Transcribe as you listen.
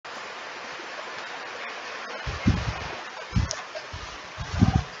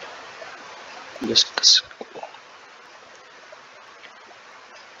discuss.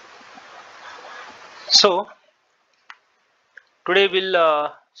 So today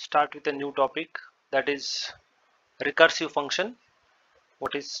we'll start with a new topic, that is recursive function.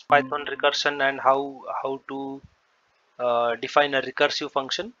 What is Python recursion and how to define a recursive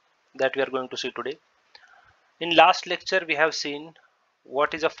function, that we are going to see today. In last lecture we have seen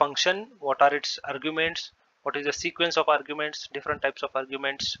what is a function, what are its arguments, what is the sequence of arguments, different types of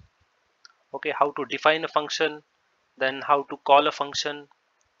arguments, okay, how to define a function, then how to call a function,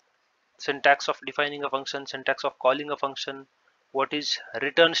 syntax of defining a function, syntax of calling a function, what is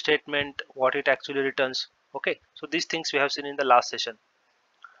return statement, what it actually returns. Okay, so these things we have seen in the last session.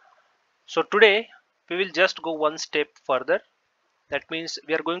 So today we will just go one step further. That means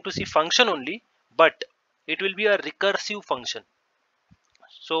we are going to see function only, but it will be a recursive function.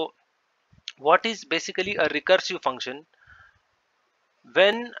 So what is basically a recursive function?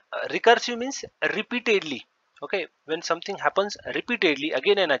 When recursive means repeatedly, okay, when something happens repeatedly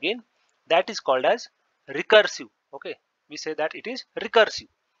again and again, that is called as recursive. Okay, we say that it is recursive.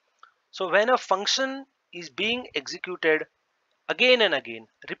 So when a function is being executed again and again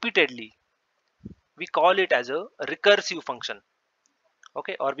repeatedly, we call it as a recursive function.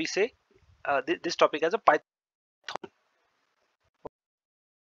 Okay, or we say this topic as a Python.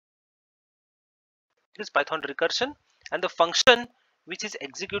 It is Python recursion, and the function which is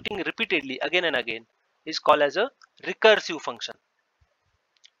executing repeatedly again and again is called as a recursive function.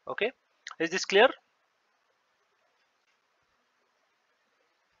 Okay, is this clear?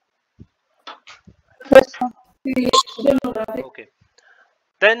 Okay,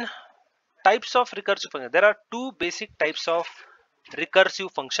 then types of recursive function. There are two basic types of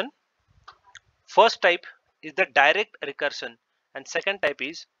recursive function. First type is the direct recursion and second type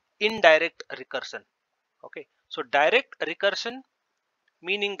is indirect recursion. Okay, so direct recursion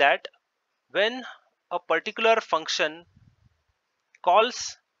meaning that when a particular function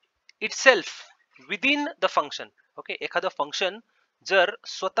calls itself within the function. Okay, एखादं function जर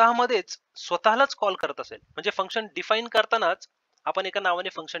स्वतःमध्येच स्वतःलाच call करत असेल, म्हणजे function define करतानाच आपण एका नावाने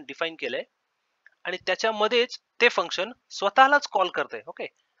फंक्शन डिफाइन केलंय आणि त्याच्यामध्येच ते फंक्शन स्वतःलाच कॉल करतंय. ओके,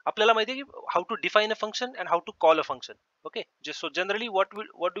 आपल्याला माहिती आहे की how to define a function and how to call a function. Okay, so generally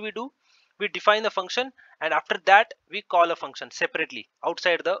what do? We define a function and after that we call a function separately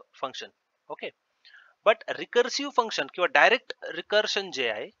outside the function. Okay, but recursive function किंवा direct recursion जे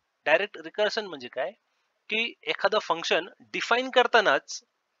आहे, direct recursion म्हणजे काय की एखादं function define करतानाच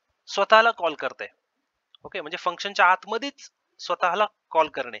स्वतःला call करते. Okay, म्हणजे फंक्शनच्या आतमध्येच स्वतःला कॉल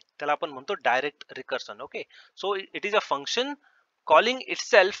करणे, त्याला आपण म्हणतो direct recursion. Okay, so it is a function calling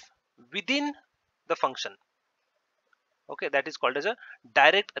itself within the function. Okay, that is called as a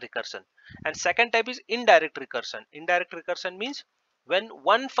direct recursion. And second type is indirect recursion. Indirect recursion means when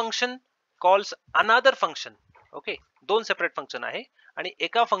one function calls another function. Okay, दोन separate function आहे आणि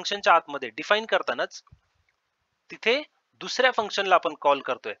एका फंक्शनच्या आतमध्ये define करतानाच तिथे दुसऱ्या फंक्शनला आपण कॉल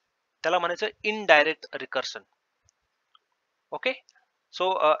करतोय, त्याला म्हणायचं indirect recursion. Okay,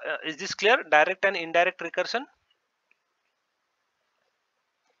 so is this clear? Direct and indirect recursion.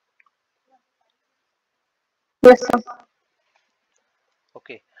 Yes, sir.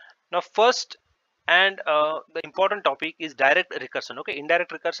 Okay, now first and the important topic is direct recursion. Okay,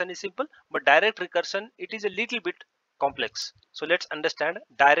 indirect recursion is simple, but direct recursion, it is a little bit complex. So let's understand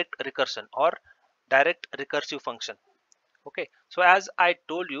direct recursion or direct recursive function. Okay, so as I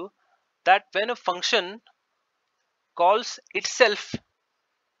told you that when a function calls itself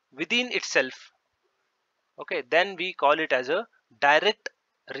within itself, okay, then we call it as a direct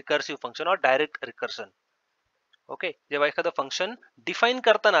recursive function or direct recursion. Okay, जेव्हा एखादं function define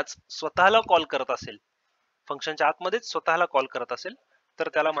करतानाच स्वतःला call करत असेल, फंक्शनच्या आतमध्येच स्वतःला call करत असेल, तर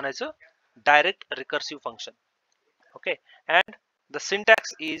त्याला म्हणायचं direct recursive function. Okay, and the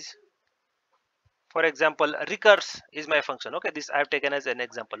syntax is, for example, recurse is my function. Okay, this I have taken as an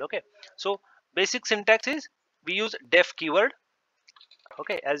example. Okay, so basic syntax is we use def keyword.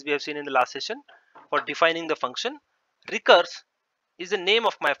 Okay, as we have seen in the last session, for defining the function. Recurse is the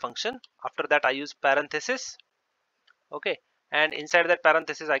name of my function. After that I use parenthesis. Okay, and inside that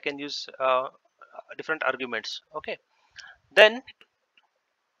parenthesis I can use different arguments. Okay, then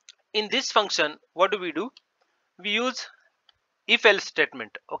in this function what do? We use if else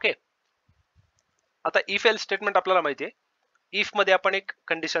statement. Okay, आता if else statement आपल्याला माहिती आहे, if मध्ये आपण एक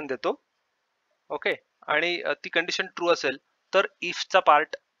condition देतो. Okay, आणि ती कंडिशन ट्रू असेल तर if चा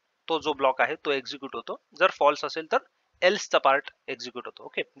पार्ट, तो जो ब्लॉक आहे तो एक्झिक्यूट होतो, जर फॉल्स असेल तर else चा पार्ट एक्झिक्यूट होतो.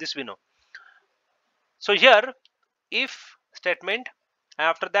 Okay, this we know. So here if statement, and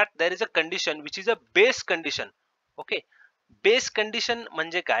after that there is a condition which is a base condition. Okay, base condition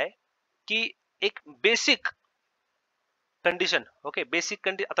म्हणजे काय की एक बेसिक कंडिशन. ओके,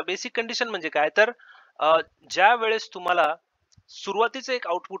 आता बेसिक कंडिशन म्हणजे काय, तर ज्या वेळेस तुम्हाला सुरुवातीचं एक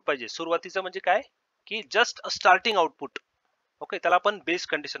आउटपुट पाहिजे, सुरुवातीचं म्हणजे काय की just a starting output. Okay, त्याला आपण बेस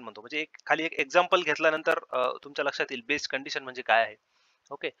कंडिशन म्हणतो. म्हणजे एक खाली एक एक्झाम्पल घेतल्यानंतर तुमच्या लक्षात येईल बेस कंडिशन म्हणजे काय आहे.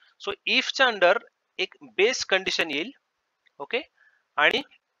 ओके, सो इफच्या अंडर एक बेस कंडिशन येईल. ओके, आणि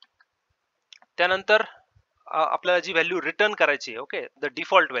त्यानंतर आपल्याला जी व्हॅल्यू रिटर्न करायची आहे, ओके, द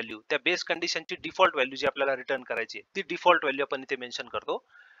डिफॉल्ट व्हॅल्यू, त्या बेस कंडिशनची डिफॉल्ट व्हॅल्यू जी आपल्याला रिटर्न करायची आहे ती डिफॉल्ट व्हॅल्यू आपण इथे मेन्शन करतो.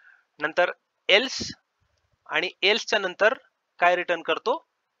 नंतर एल्स, आणि एल्सच्या नंतर काय रिटर्न करतो,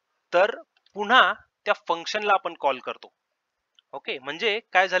 तर पुन्हा त्या फंक्शनला आपण कॉल करतो. ओके, म्हणजे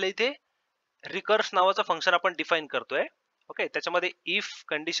काय झालं इथे, रिकर्स नावाचं फंक्शन आपण डिफाइन करतोय. ओके, त्याच्यामध्ये इफ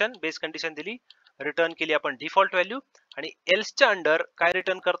कंडिशन, बेस कंडिशन दिली, रिटर्न केली आपण डिफॉल्ट व्हॅल्यू, आणि एल्सच्या अंडर काय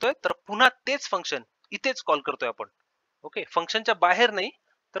रिटर्न करतोय, तर पुन्हा तेच फंक्शन इथेच कॉल करतोय आपण. ओके, फंक्शनच्या बाहेर नाही,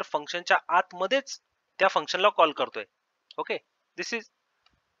 तर फंक्शनच्या आतमध्येच त्या फंक्शनला कॉल करतोय. Okay, this is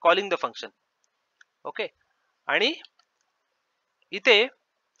calling the function. Okay, आणि इथे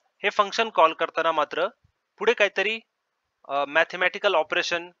हे फंक्शन कॉल करताना मात्र पुढे काहीतरी मॅथमॅटिकल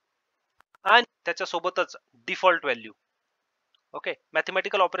ऑपरेशन आणि त्याच्यासोबतच default value. Okay,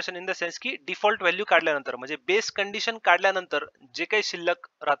 mathematical operation in the sense की डिफॉल्ट व्हॅल्यू काढल्यानंतर, म्हणजे बेस कंडिशन काढल्यानंतर जे काही शिल्लक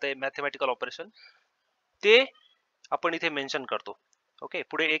राहते मॅथमॅटिकल ऑपरेशन, ते आपण इथे मेन्शन करतो. ओके,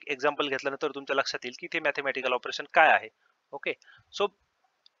 पुढे एक एक्झाम्पल घेतल्यानंतर तुमच्या लक्षात येईल की ते मॅथमॅटिकल ऑपरेशन काय आहे. Okay, so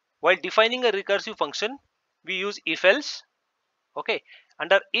while defining a recursive function we use if else. Okay,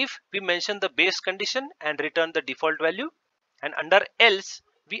 under if we mention the base condition and return the default value, and under else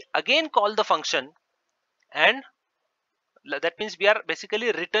we again call the function, and that means we are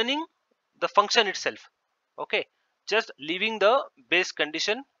basically returning the function itself. Okay, just leaving the base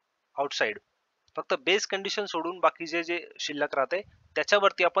condition outside. फक्त base condition सोडून बाकीचे जे शिल्लक राहते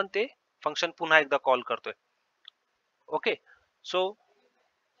त्याच्यावरती आपण ते function पुन्हा एकदा कॉल करतोय. Okay, so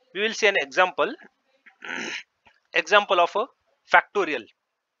we will see an example of a factorial.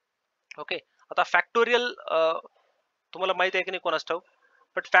 Okay, आता फॅक्टोरियल तुम्हाला माहित आहे की नाही कोणास ठाऊक,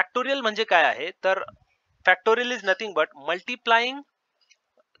 बट फॅक्टोरियल म्हणजे काय आहे, तर factorial is nothing but multiplying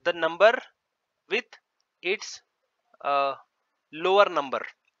the number with its lower number.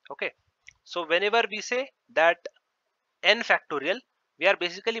 Okay, so whenever we say that n factorial, we are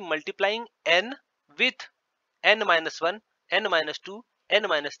basically multiplying n with n minus 1, n minus 2, n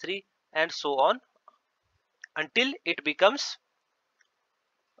minus 3 and so on until it becomes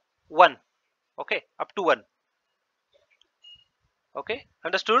 1. Okay, up to 1. Okay,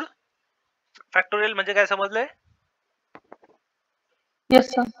 understood? Factorial म्हणजे काय समजलंय?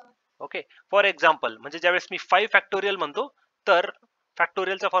 Yes, sir. Okay, for example म्हणजे ज्यावेळेस मी 5 factorial म्हणतो, तर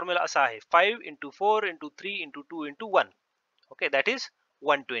फॅक्टोरियलचा formula असा आहे 5 into 4 into 3 into 2 into 1. Okay, that is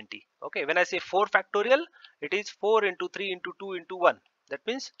 120. Okay, when I say 4 factorial, it is 4 into 3 into 2 into 1. That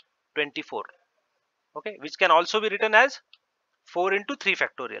means 24. Okay, which can also be written as 4 into 3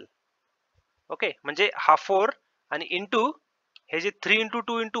 factorial. Okay, म्हणजे हा 4 आणि into हे जे 3 into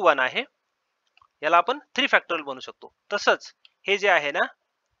 2 into 1 आहे याला आपण 3 factorial बनवू शकतो. तसंच हे जे आहे ना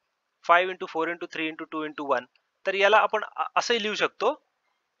 5 into 4 into 3 into 2 into 1, तर याला आपण असंही लिहू शकतो,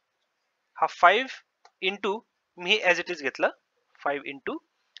 हा 5 into, me as it is घेतलं 5 इंटू,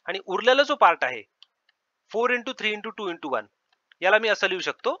 आणि उरलेला जो पार्ट आहे 4 into 3 into 2 into 1, याला मी असं लिहू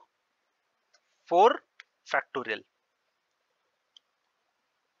शकतो 4 factorial.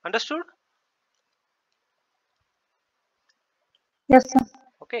 Understood? Yes, sir.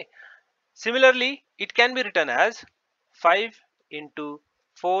 Okay, similarly it can be written as 5 into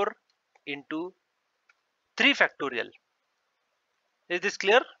 4 into 3 factorial. Is this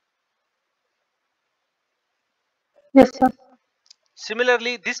clear? Yes, sir.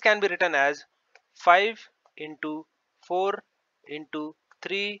 Similarly this can be written as 5 into 4 into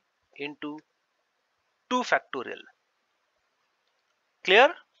 3 into 2 factorial. Clear?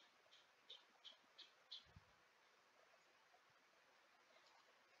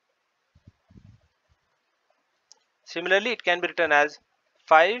 Similarly it can be written as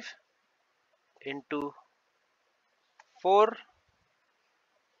 5 into 4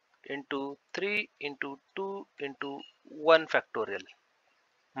 into 3 into 2 into 1 factorial.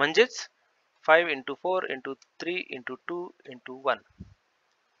 म्हणजेच 5 into 4 into 3 into 2 into 1.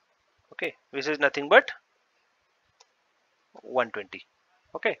 Okay, which is nothing but 120.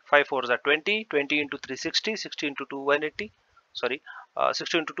 Okay, 5 4s are 20, 20 into 3 60, 60 into 2 180, sorry,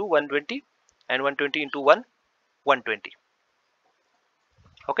 60 into 2 120, and 120 into 1 120.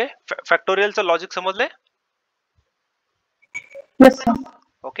 Okay, फॅक्टोरियलचं logic समजलंय? Yes, sir.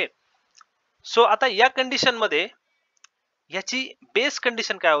 Okay, सो आता या condition मध्ये ह्याची base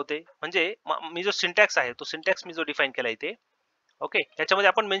condition काय होते, म्हणजे मी जो syntax आहे तो सिंटॅक्स मी जो डिफाइन केला इथे, ओके, याच्यामध्ये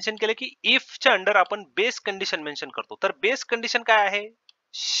आपण मेन्शन केलं की इफ च्या अंडर आपण बेस कंडिशन मेन्शन करतो. तर बेस कंडिशन काय आहे,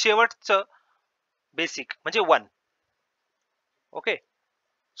 शेवटचं बेसिक म्हणजे 1. ओके,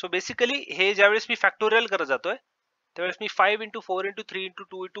 सो बेसिकली हे ज्यावेळेस मी फॅक्टोरियल करत जातोय त्यावेळेस मी 5 into 4 into 3 into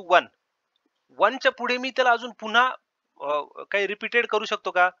 2 into 1, 1 च्या पुढे मी त्याला अजून पुन्हा काही रिपीटेड करू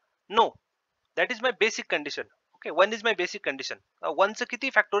शकतो का? No, that is my basic condition. Okay, 1 is my basic condition. 1 चं किती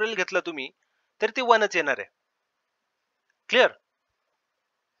फॅक्टोरियल घेतलं तुम्ही तर ते 1च येणार आहे. Clear?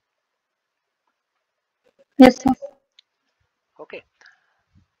 Yes, sir. Okay,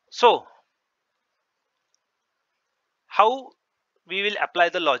 so how we will apply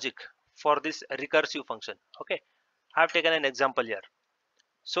the logic for this recursive function? Okay, I have taken an example here.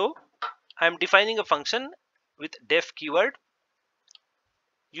 So I am defining a function with def keyword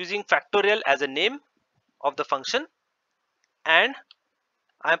using factorial as a name of the function, and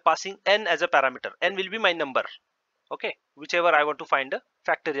I am passing n as a parameter. N will be my number, okay, whichever I want to find a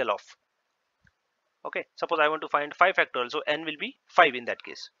factorial of. Okay, suppose I want to find 5 factorial, so n will be 5 in that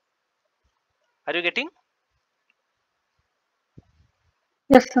case. Are you getting?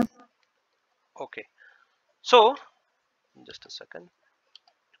 Yes, sir. Okay, so just a second.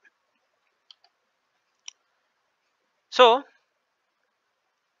 So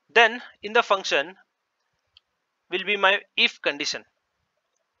then in the function will be my if condition.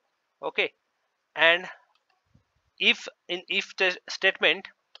 Okay, and if in if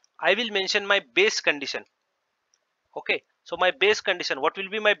statement I will mention my base condition. Okay, so my base condition, what will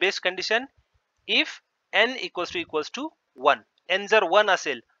be my base condition? If n equals to 1, n जर 1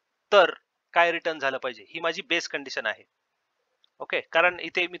 असेल तर काय return झालं पाहिजे, ही माझी base condition आहे. Okay, कारण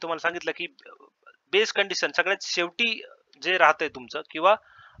इथे मी तुम्हाला सांगितलं की बेस कंडिशन सगळ्यात शेवटी जे राहतंय तुमचं, किंवा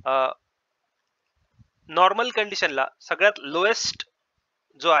नॉर्मल कंडिशनला सगळ्यात लोएस्ट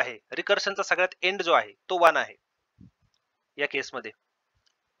जो आहे, रिकर्शनचा सगळ्यात एंड जो आहे तो 1 आहे या केसमध्ये.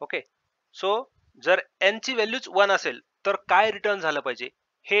 ओके, सो जर n ची व्हॅल्यूच 1 असेल तर काय रिटर्न झालं पाहिजे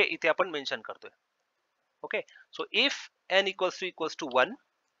हे इथे आपण मेन्शन करतोय. Okay, so if n equals to 1,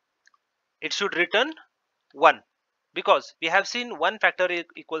 it should return 1 because we have seen 1 factorial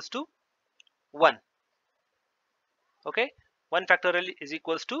equals to 1. Okay, 1 factorial is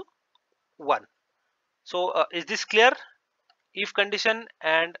equals to 1. So is this clear? If condition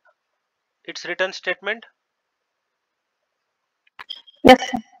and its return statement. Yes,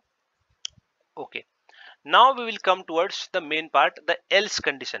 sir. Okay, now we will come towards the main part, the else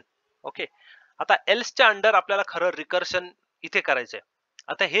condition. Okay, आता else च्या under आपल्याला खरं recursion इथे करायचंय.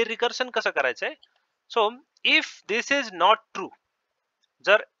 आता हे recursion कसं करायचंय? So if this is not true,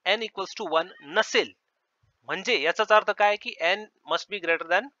 जर n equals to 1 नसेल, म्हणजे याचाच अर्थ काय की n must be greater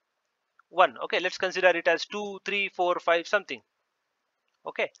than 1. Okay, let's consider it as 2, 3, 4, 5 something.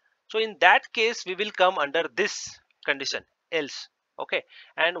 Okay, so in that case we will come under this condition, else. Okay,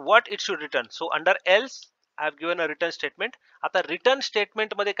 and what it should return? So under else I have given a return statement. आता return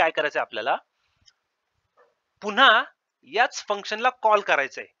statement मध्ये काय करायचं आपल्याला, पुन्हा याच फंक्शनला call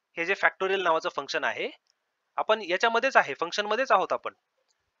करायचंय. हे जे factorial नावाचं फंक्शन आहे, आपण याच्यामध्येच आहे, फंक्शन मध्येच आहोत आपण,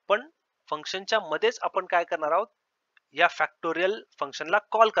 पण फंक्शनच्या मध्येच आपण काय करणार आहोत, या फॅक्टोरियल फंक्शनला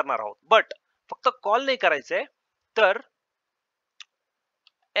कॉल करणार आहोत. बट फक्त कॉल नाही करायचंय, तर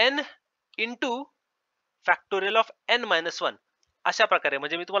n into factorial of n minus 1 अशा प्रकारे.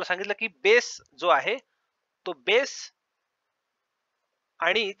 म्हणजे मी तुम्हाला सांगितलं की बेस जो आहे तो बेस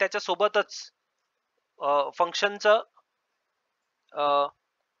आणि त्याच्या सोबतच फंक्शनचं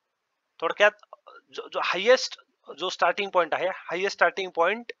थोडक्यात जो हायेस्ट जो स्टार्टिंग पॉइंट आहे, हायेस्ट स्टार्टिंग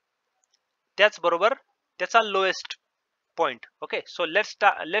पॉइंट त्याच बरोबर त्याचा lowest point. Okay, so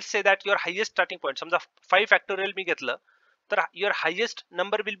let's say that your highest starting point, समजा 5 फॅक्टोरियल मी घेतलं तर your highest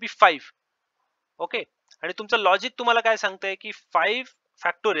number will be 5. Okay, आणि तुमचं लॉजिक तुम्हाला काय सांगतंय की 5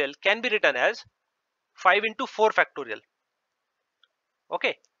 factorial can be return as 5 into 4 factorial.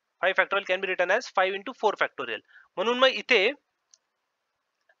 Okay, 5 factorial can be return as 5 into 4 factorial. म्हणून मग इथे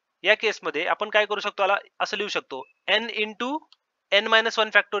या केसमध्ये आपण काय करू शकतो, असं लिहू शकतो, n into n minus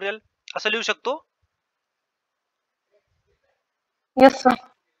 1 factorial असं लिहू शकतो. Yes, sir.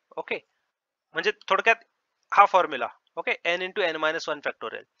 ओके, म्हणजे थोडक्यात हा formula. Okay, n into n minus 1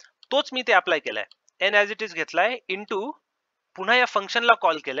 factorial तोच मी ते अप्लाय केलाय. n ॲज इट इज घेतलाय इंटू पुन्हा या फंक्शनला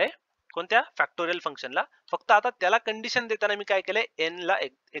कॉल केलंय, कोणत्या फॅक्टोरियल फंक्शनला. फक्त आता त्याला कंडिशन देताना मी काय केलंय, n ला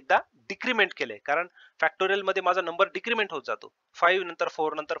एकदा डिक्रीमेंट केलंय, कारण फॅक्टोरियल मध्ये माझा नंबर डिक्रीमेंट होत जातो, 5 नंतर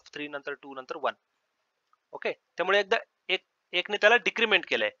 4 नंतर 3 नंतर 2 नंतर 1. ओके, त्यामुळे एकदा एकने त्याला डिक्रीमेंट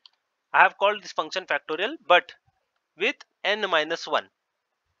केलंय. I have called this function factorial but with n minus 1.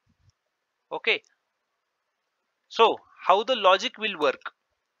 Okay, so how the logic will work.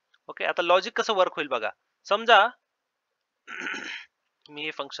 Okay, आता लॉजिक कसं वर्क होईल बघा. समजा मी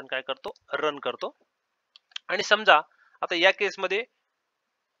हे फंक्शन काय करतो, रन करतो, आणि समजा आता या केसमध्ये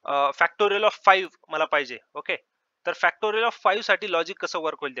फॅक्टोरियल ऑफ 5 मला पाहिजे. ओके, तर फॅक्टोरियल ऑफ 5 साठी लॉजिक कसं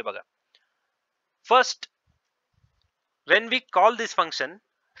वर्क होईल ते बघा. First, when we call this function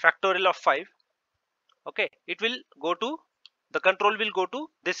factorial of 5, okay, it will go to, the control will go to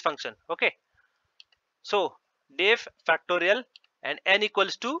this function. Okay, so def factorial and n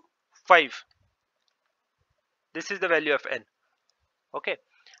equals to 5, this is the value of n. Okay,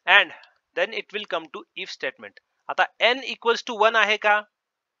 and then it will come to if statement. आता n equals to 1 आहे का?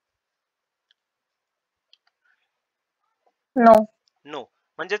 No. No,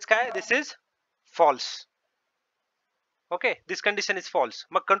 म्हणजेच काय, this is false. Okay, this condition is false.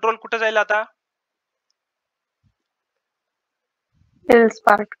 Mug control कुठे जाईल आता? Else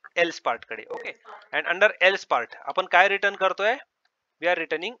part. else part कडे. Okay, and under else part आपण काय रिटर्न करतोय? We are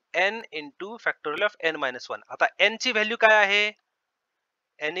returning n into factorial of n minus 1. आता n ची व्हॅल्यू काय आहे?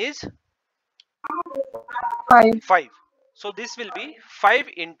 n is 5. So this will be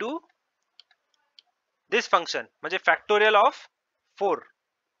 5 into this function, म्हणजे factorial of 4.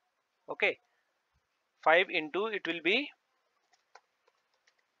 Okay, 5 into, it will be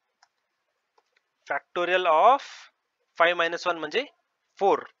factorial of 5 minus 1 म्हणजे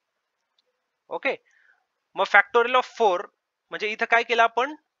 4. Okay, mug factorial of 4 म्हणजे इथं काय केलं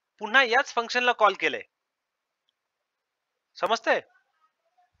आपण, पुन्हा याच फंक्शनला कॉल केलंय. समजतंय?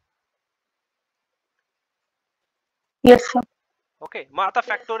 Yes, sir. ओके, मग आता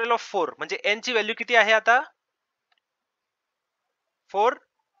फॅक्टोरियल ऑफ 4 म्हणजे n ची व्हॅल्यू किती आहे आता? 4.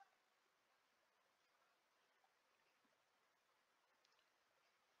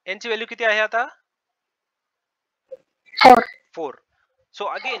 n ची व्हॅल्यू किती आहे आता? 4. 4. So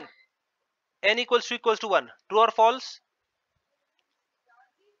again n equals to 1. True or false?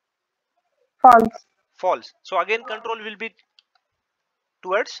 False. False. So again control will be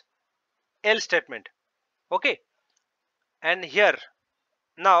towards else statement. Okay, and here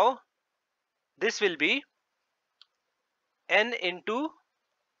now this will be n into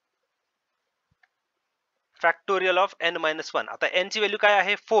factorial of n minus 1. आता n ची value काय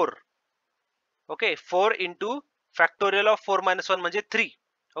आहे? 4. Okay, 4 into factorial of 4 minus 1 म्हणजे 3.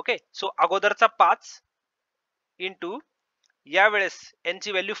 Okay, सो अगोदरचा 5 into या वेळेस n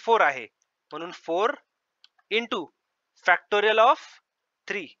ची value 4 आहे म्हणून 4 into factorial of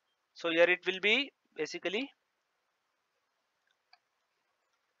 3. So here it will be basically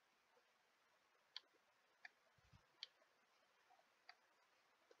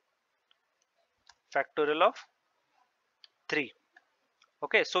factorial of 3.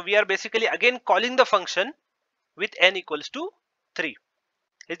 Okay, so we are basically again calling the function with n equals to 3.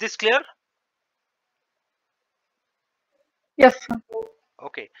 Is this clear? Yes, sir.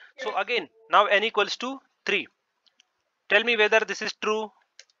 Okay, so again now n equals to 3. Tell me whether this is true.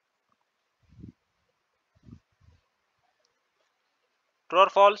 True or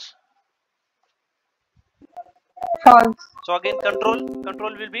false? False. So again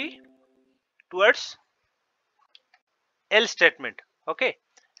control will be towards else statement. Okay,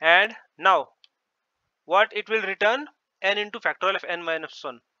 and now what it will return? N into factorial of n minus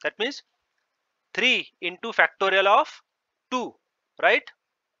 1. That means 3 into factorial of 2, right?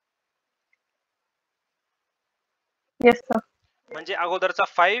 Yes, sir. म्हणजे अगोदरचा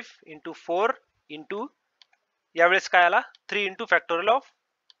 5 into 4 into यावेळेस काय आला? 3 into factorial of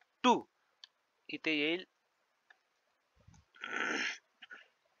 2. इथे येईल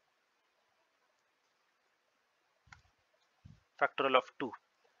factorial of 2.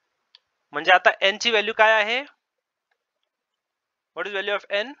 म्हणजे आता n ची value काय आहे? What is value of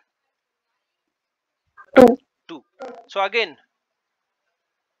n? 2. 2. So again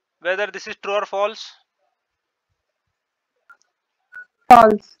whether this is true or false?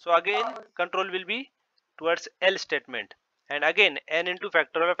 False. So again control will be towards else statement, and again n into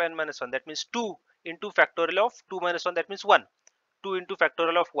factorial of n minus 1, that means 2 into factorial of 2 minus 1, that means 1. 2 into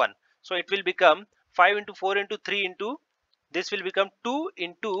factorial of 1, so it will become 5 into 4 into 3 into, this will become 2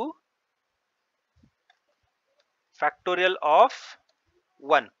 into factorial of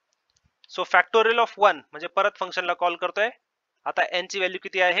 1. So factorial of 1 म्हणजे परत फंक्शनला call करतोय. आता n ची value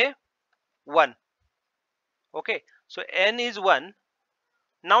किती आहे? 1. Okay, so n is 1.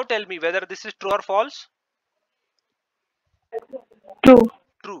 Now tell me whether this is true or false? True.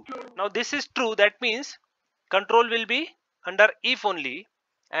 True. Now this is true, that means control will be under if only,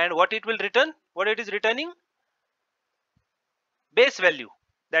 and what it will return? What it is returning? Base value,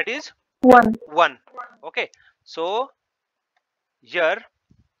 that is 1. 1. Okay, so here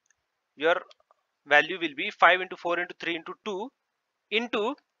your value will be 5 into 4 into 3 into 2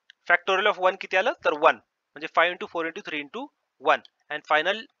 into factorial of 1 किती आलं तर 1 म्हणजे 5 into 4 into 3 into 1 and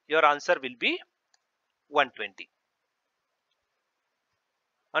final your answer will be 120.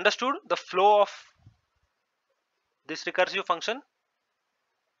 Understood the flow of this recursive function?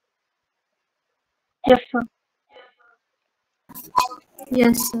 Yes, sir.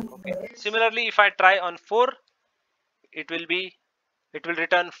 Yes, sir. Okay. Similarly, if I try on 4, it will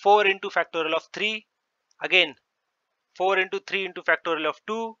return 4 into factorial of 3, again 4 into 3 into factorial of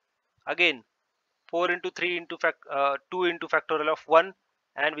 2, again 4 into 3 into 2 into factorial of 1,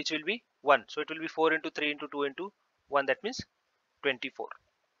 and which will be 1. So it will be 4 into 3 into 2 into 1, that means 24.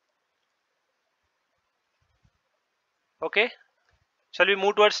 Okay, shall we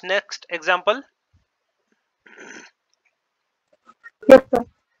move towards next example? Yes, sir.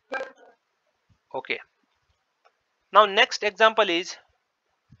 Okay, now next example is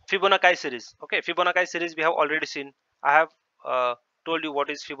Fibonacci series. Okay, Fibonacci series we have already seen. I have told you what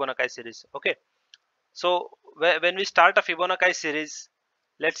is Fibonacci series. Okay, so when we start a Fibonacci series,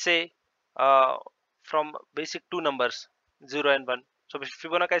 let's say from basic two numbers 0 and 1. So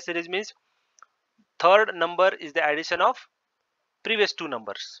Fibonacci series means third number is the addition of previous two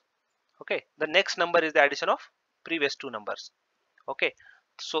numbers. Okay, the next number is the addition of previous two numbers. Okay,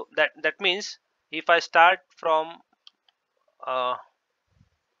 so that means if I start from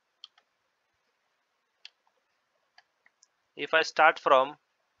if I start from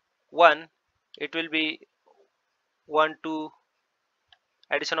 1, it will be 1 2,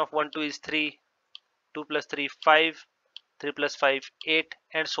 addition of 1 2 is 3, 2 plus 3 5, 3 plus 5 8,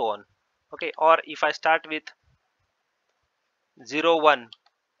 and so on. Okay, or if I start with 0 1,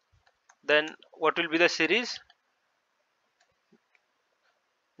 then what will be the series?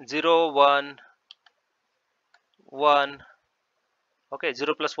 0 1 1. Okay,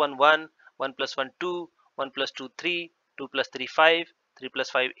 0 plus 1 1, 1 plus 1 2, 1 plus 2 3, 2 plus 3 5, 3 plus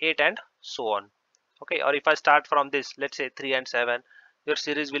 5 8, and so on. Okay, or if I start from this, let's say 3 and 7, your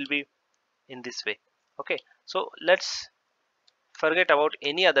series will be in this way. Okay, so let's forget about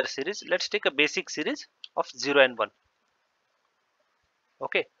any other series. Let's take a basic series of 0 and 1.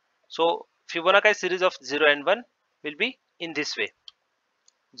 Okay, so Fibonacci series of 0 and 1 will be in this way: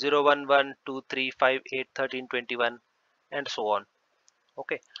 0 1 1 2 3 5 8 13 21, and so on.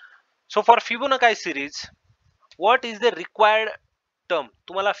 Okay, so for Fibonacci series, what is the required term?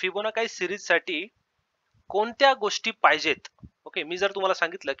 तुम्हाला Fibonacci series साठी कोणत्या गोष्टी पाहिजेत? Okay, मी जर तुम्हाला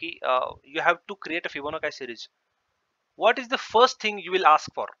सांगितलं की you have to create a Fibonacci series, what is the first thing you will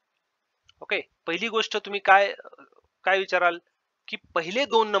ask for? Okay, पहिली गोष्ट तुम्ही काय विचाराल की पहिले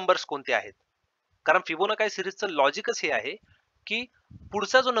दोन नंबर्स कोणते आहेत? कारण फिबोनाची सिरीजचं लॉजिकच हे आहे की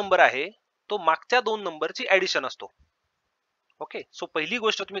पुढचा जो नंबर आहे तो मागच्या दोन नंबरची ऍडिशन असतो. ओके, सो पहिली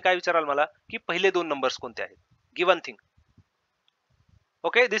गोष्ट तुम्ही काय विचाराल मला की पहिले दोन नंबर्स कोणते आहेत? Given thing.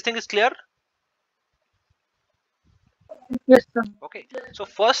 Okay, this thing is clear? Yes, sir. Okay, so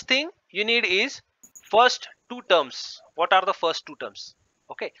first thing you need is first two terms. What are the first two terms?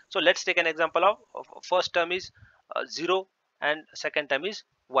 Okay, so let's take an example of first term is 0 and second term is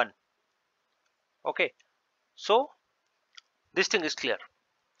 1. Okay, so this thing is clear.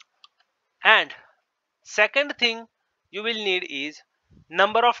 And second thing you will need is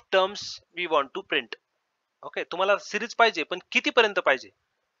number of terms we want to print. Okay, तुम्हाला series पाहिजे पण किती पर्यंत पाहिजे?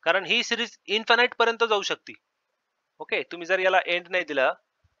 कारण ही series infinite पर्यंत जाऊ शकते. ओके, तुम्ही जर याला एंड नाही दिला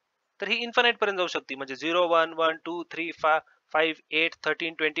तर ही इन्फानाइट पर्यंत जाऊ शकते. म्हणजे 0 1 1 2 3 5 8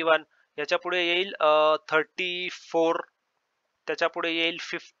 13 21, याच्या पुढे येईल 34, त्याच्या पुढे येईल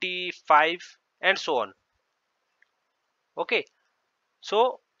 55 and so on. Okay, so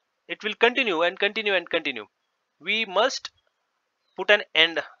it will continue and continue and continue. We must put an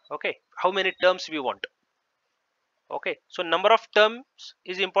end. Okay, how many terms we want? Okay, so number of terms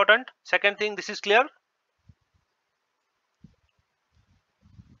is important. Second thing, this is clear?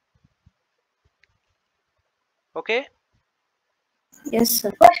 Okay. Yes,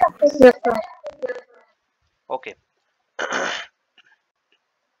 sir. Yes, sir. Okay.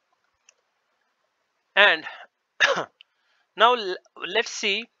 And now let's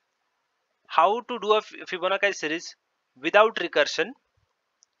see how to do a Fibonacci series without recursion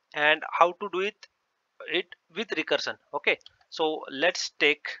and how to do it with recursion. Okay, so let's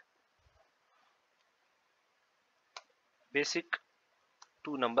take basic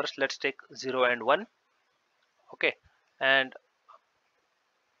two numbers. Let's take 0 and 1. Okay, and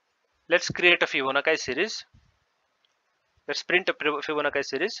let's create a Fibonacci series. Let's print a Fibonacci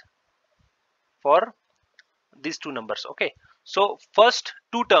series for these two numbers. Okay, so first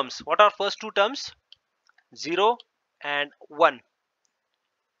two terms, what are first two terms? 0 and 1.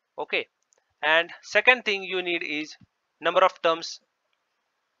 Okay, And second thing you need is number of terms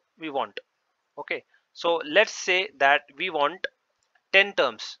we want. Okay, so let's say that we want 10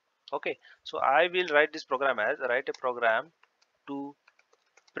 terms. Okay, so I will write this program as write a program to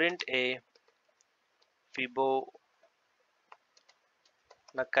print a Fibonacci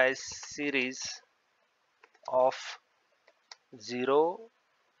series of 0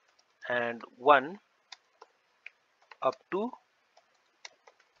 and 1 up to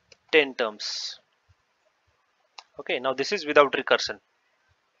 10 terms. Okay, now this is without recursion.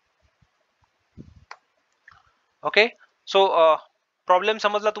 Okay, so problem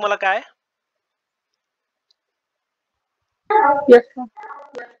समजला तुम्हाला काय? Yes, sir.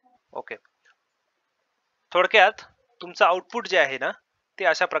 Okay, थोडक्यात तुमचं output जे आहे ना ते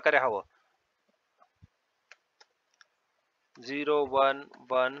अशा प्रकारे हवं. 0 1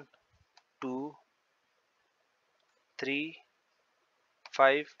 1 2 3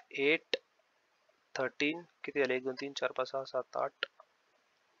 5 8 13 किती झाले 1 2 3 4 5 6 7 8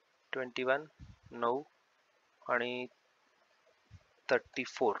 21 9 आणि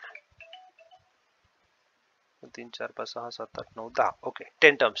 34 3 4 5 6 7 8 9 10. Okay,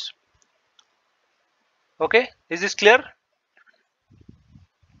 10 terms. Okay, is this clear?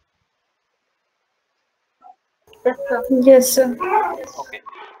 Yes, sir. Yes, sir. Okay,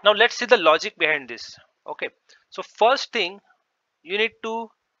 now let's see the logic behind this. Okay, so first thing you need to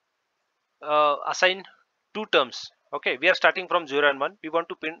assign two terms. Okay, we are starting from 0 and 1. We want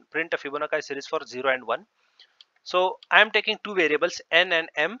to print a Fibonacci series for 0 and 1. So I am taking two variables n and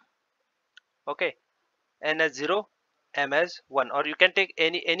m. Okay, n as 0, m as 1, or you can take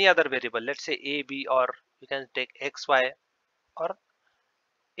any other variable, let's say a, b, or you can take x, y, or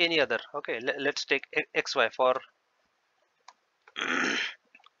any other. Okay, let's take x, y for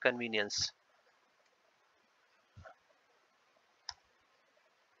convenience.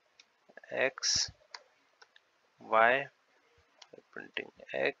 X, y, printing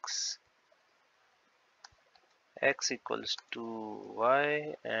x equals to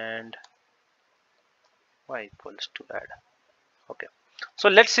y and y equals to add. Okay, so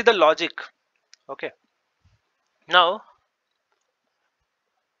let's see the logic. Okay, now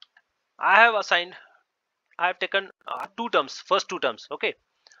I have taken two terms, first two terms. Okay,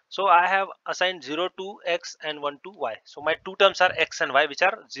 so I have assigned 0 to x and 1 to y. So my two terms are x and y, which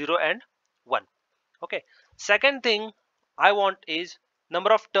are 0 and 1. Okay, second thing I want is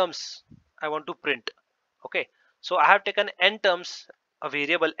number of terms I want to print. Okay, so I have taken n terms, a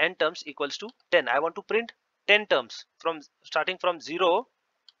variable n terms equals to 10. I want to print 10 terms from starting from 0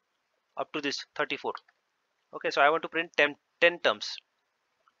 up to this 34. Okay, so I want to print 10 terms.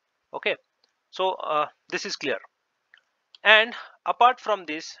 Okay, so this is clear. And apart from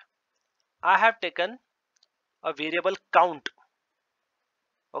this, I have taken a variable count.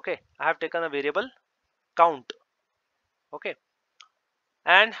 Okay, I have taken a variable count. Okay,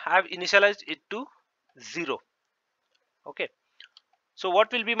 and I have initialized it to 0. Okay, so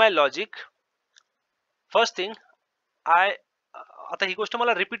what will be my logic? First thing, आता ही गोष्ट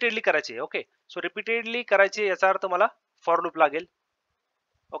मला repeatedly करायची आहे. Okay, सो repeatedly करायची याचा अर्थ मला for loop लागेल.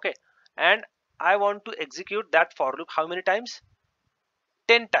 Okay, and I want to execute that for loop how many times?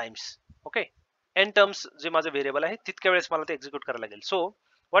 10 times. Okay, n terms जे माझं व्हेरिएबल आहे तितक्या वेळेस मला ते एक्झिक्यूट करायला लागेल. सो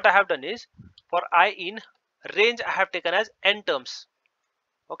what I have done is for I in range I have taken as n terms.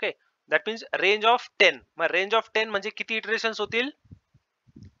 Okay, that means range of 10. Mug range of 10 म्हणजे किती इटरेशन्स होतील?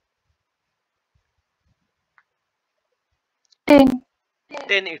 10.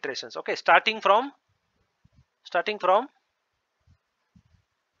 10 iterations. Okay, starting from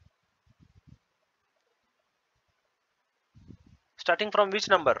which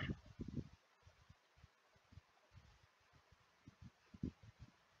number?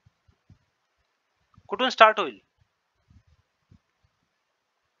 कुठून start होईल?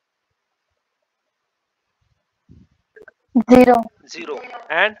 0. 0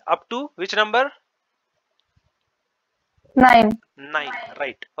 and up to which number? 9. 9,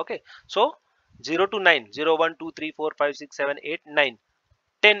 right? Okay, so 0 to 9, 0 1 2 3 4 5 6 7 8 9,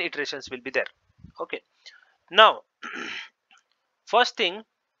 10 iterations will be there. Okay, now first thing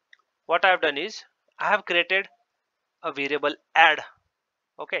what I have done is I have created a variable add.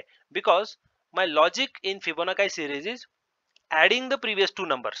 Okay, because my logic in Fibonacci series is adding the previous two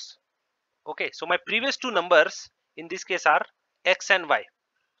numbers. Okay, so my previous two numbers in this case are x and y.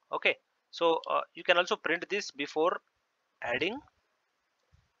 Okay, so you can also print this before adding.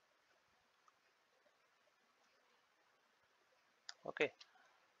 Okay,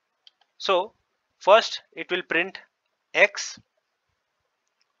 so first it will print x.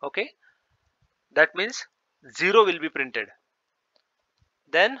 Okay, that means 0 will be printed.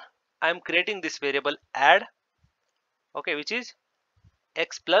 Then I am creating this variable add, okay, which is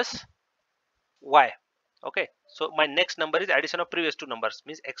x plus y. Okay, so my next number is addition of previous two numbers,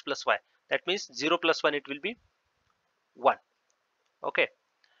 means x plus y. That means 0 plus 1, it will be 1. Okay,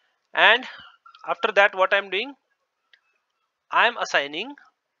 and after that what I am doing, I am assigning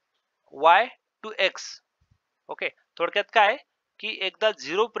y to x. Okay, थोडक्यात काय की एकदा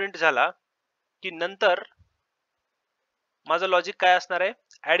 0 print झाला की नंतर माझं logic काय असणार आहे,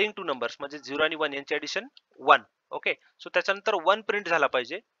 ऍडिंग टू नंबर्स म्हणजे 0 आणि 1 यांची ऍडिशन 1. ओके, सो त्याच्यानंतर 1 प्रिंट झाला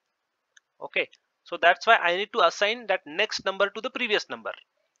पाहिजे. Okay, so that's why I need to assign that next number two the previous number.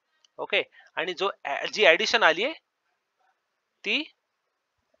 Okay, आणि जी ऍडिशन आली आहे ती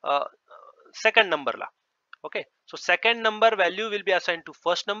सेकंड नंबरला. Okay, so second number value will be assigned to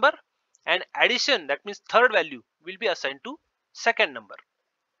first number and addition, that means third value, will be assigned to second number.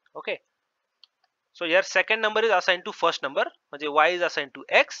 Okay, so here second number is assigned to first number म्हणजे y is assigned to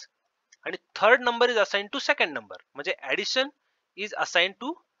x and third number is assigned to second number म्हणजे addition is assigned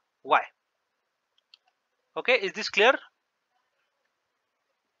to y. Okay, is this clear?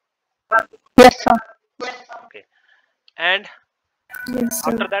 Yes, sir. Okay, and Yes,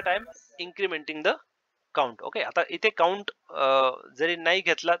 sir. after that I am incrementing the count. Okay, आता इथे count जरी नाही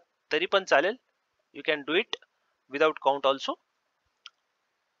घेतला तरी पण चालेल, you can do it without count also.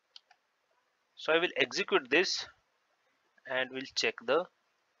 So I will execute this and we'll check the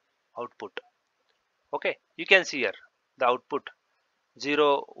output. Okay, you can see here the output 0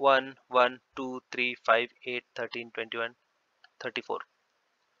 1 1 2 3 5 8 13 21 34.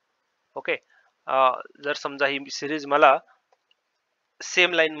 Okay, जर समजा ही series मला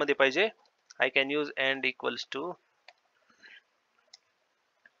सेम लाईन मध्ये पाहिजे, I can use and equals to,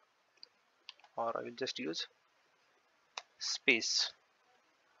 or I will just use space.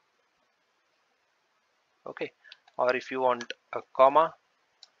 Okay, or if you want a comma,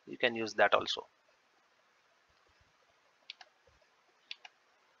 you can use that also.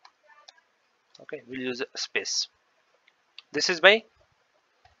 Okay, we'll use space. This is my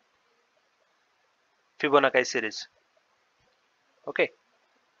Fibonacci series. Okay,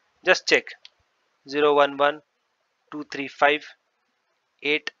 just check 0 1 1 2 3 5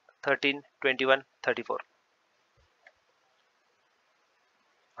 8 13 21 34.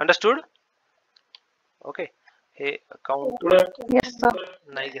 Understood? Okay, hey count Yes, sir.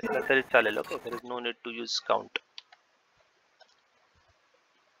 नाही घेतला तरी चालेल. Okay, there is no need to use count.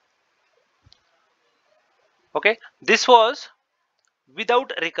 Okay, this was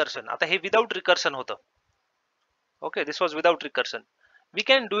without recursion. आता हे without recursion होतं. Okay, this was without recursion. We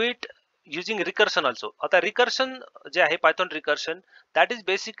can do it using recursion also. आता recursion जे आहे Python recursion, that is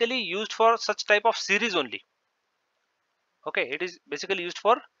basically used for such type of series only. Okay, it is basically used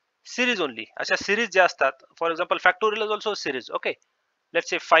for series only. अशा series ज्या असतात, for example factorial is also a series. Okay, let's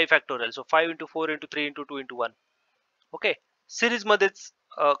say 5 factorial, so 5 into 4 into 3 into 2 into 1. Okay, series मध्येच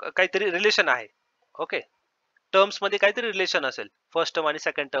काहीतरी relation आहे. Okay, terms मध्ये काहीतरी relation असेल, first term आणि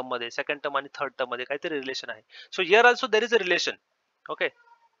सेकंड टर्म मध्ये, सेकंड टर्म आणि थर्ड टर्म मध्ये काहीतरी रिलेशन आहे. So here also there is a relation. Okay,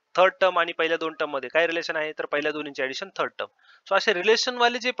 third term आणि पहिल्या दोन टर्म मध्ये काय रिलेशन आहे, तर पहिल्या दोन्हींची ऍडिशन थर्ड टर्म. सो असे रिलेशन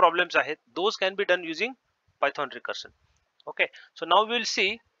वाले जे प्रॉब्लेम्स आहेत, those can be done using Python recursion. Okay, so now we will see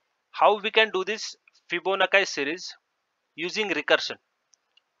how we can do this Fibonacci series using recursion.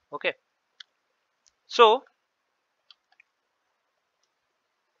 Okay, so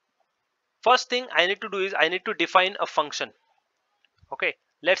first thing I need to do is I need to define a function. Okay,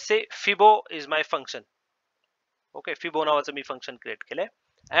 let's say Fibo is my function. Okay, Fibo नावाचं मी function create केलंय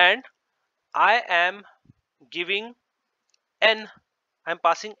and I am giving n, I am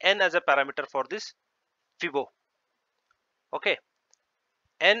passing n as a parameter for this Fibo. Okay,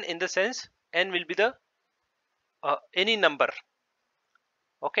 n in the sense n will be the any number.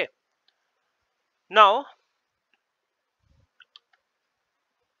 Okay, now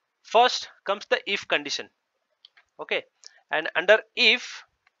first comes the if condition. Okay, and under if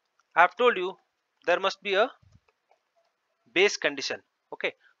I have told you there must be a base condition.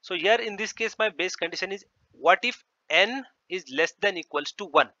 Okay, so here in this case my base condition is what if n is less than equals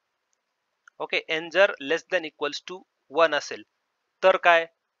to 1. Okay, n जर less than equals to 1 असेल तर काय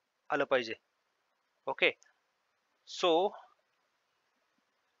आलं पाहिजे. Okay, so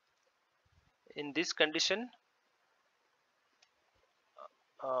in this condition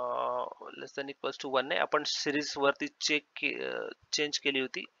less than equals to 1 नाही, आपण series वरती change केली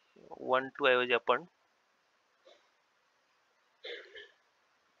होती, 1 2 ऐवजी आपण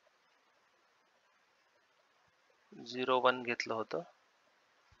 0 1 घेतलं होतं.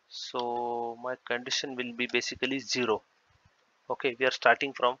 So my condition will be basically 0. Okay, we are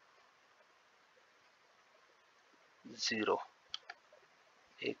starting from 0.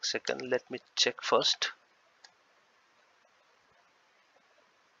 एक second, let me check first.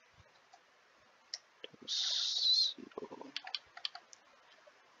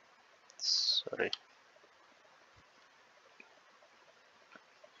 Sorry,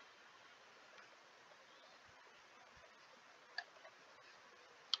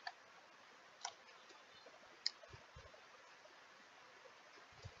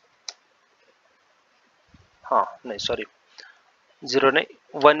 हाँ नाही सॉरी, 0 नाही,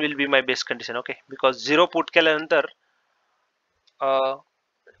 1 will be my base condition. Okay, because 0 put केल्यानंतर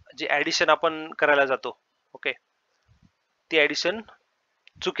जे ऍडिशन आपण करायला जातो, ओके, ती addition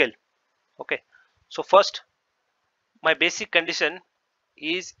चुकेल. Okay, so first my basic condition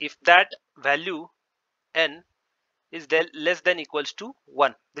is if that value n is less than equals to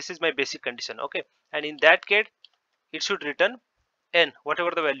 1. This is my basic condition. Okay, and in that case it should return n,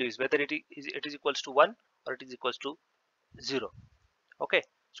 whatever the value is, whether it is equals to 1 or it is equals to 0. Okay,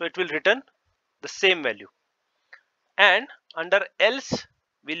 so it will return the same value, and under else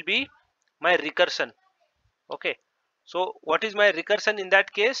will be my recursion. Okay, so what is my recursion in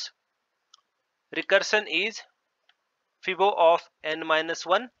that case? Recursion is फिबो of n minus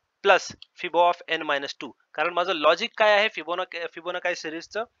 1 plus फिबो of n minus 2. कारण माझं logic काय आहे Fibonacci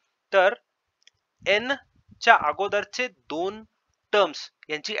सिरीजचं, तर n च्या अगोदरचे दोन terms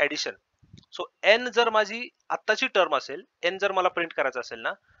यांची addition. सो n जर माझी आत्ताची टर्म असेल, n जर मला प्रिंट करायचं असेल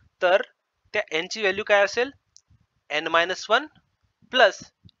ना, तर त्या n ची व्हॅल्यू काय असेल? n minus 1 plus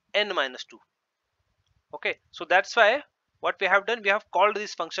n minus 2. Okay, so that's why what we have done, we have called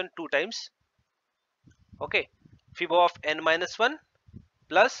this function two times. Okay, फिबो of n minus 1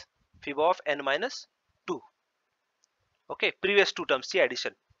 plus फिबो of n minus 2. Okay, previous to terms ची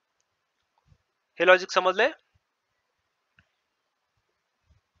addition. Hey logic समजलंय?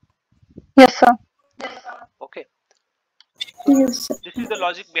 Yes, sir. Okay, Yes, sir. this is the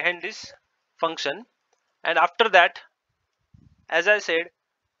logic behind this function, and after that, as I said,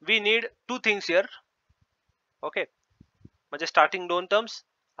 we need two things here. Okay, म्हणजे starting दोन terms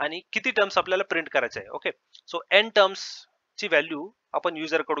आणि किती terms आपल्याला print करायचे आहे. Okay, सो n terms ची value आपण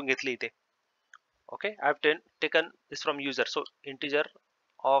user कडून घेतली इथे. Okay, I have taken this from user. So integer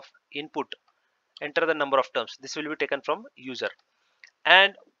of input, enter the number of terms, this will be taken from user,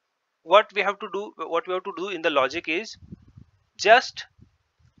 and what we have to do in the logic is just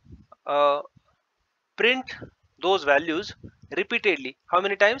print those values repeatedly. How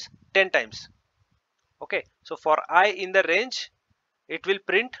many times? 10 times. Okay, so for I in the range it will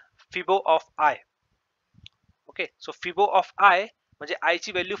print fibo of I. Okay, so fibo of I म्हणजे I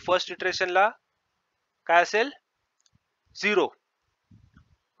ची value first इटरेशनला काय असेल? 0.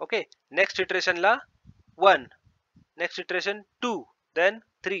 Okay, next इटरेशनला 1, next iteration 2, then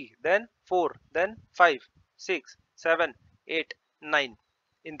 3, then 4, then 5, 6, 7, 8, 9,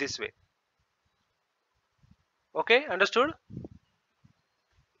 in this way. Okay, understood?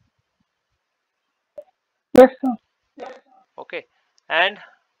 Yes, sir. Okay, and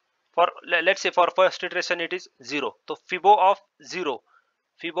for let's say for first iteration it is 0. तो फिबो of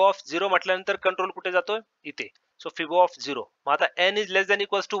 0 म्हटल्यानंतर control कुठे जातोय? इथे. सो फिबो of 0. मग आता n is less than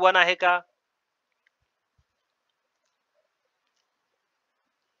equals to 1 आहे का?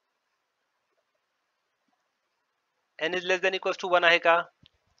 n is less than equals to 1 आहे का?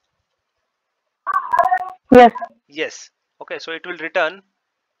 Yes. Yes. Okay, so it will return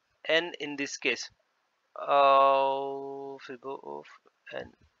n in this case. Fibo of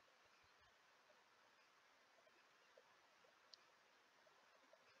n.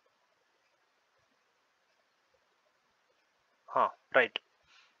 Right.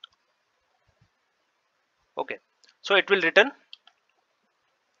 Okay, so it will return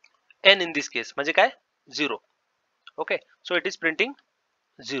n in this case, म्हणजे काय? 0. Okay, so it is printing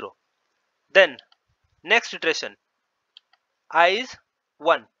 0. Then next iteration I is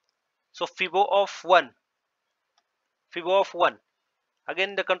 1. So fibo of 1.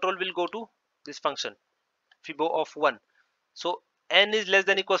 Again the control will go to this function fibo of 1. So n is less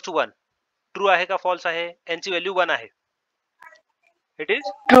than equals to 1. True आहे का false आहे? n ची value 1 आहे. It is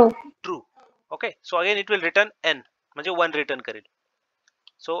True. true. Okay, so again it will return n, म्हणजे 1 return करेल.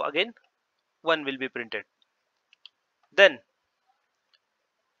 So again 1 will be printed. Then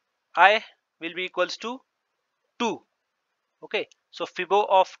I will be equals to 2. Okay, so fibo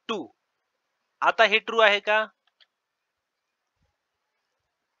of 2. आता हे true आहे का?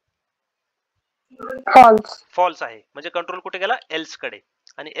 False. False आहे, म्हणजे control कुठे गेला? Else कडे.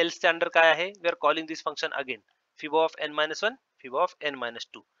 आणि एल्स च्या अंडर काय आहे? We are calling this function again फिबो of n minus 1, फिबो of n minus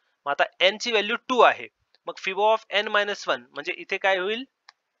 2. मग आता n ची व्हॅल्यू 2 आहे, मग फिबो ऑफ n मायनस 1 म्हणजे इथे काय होईल?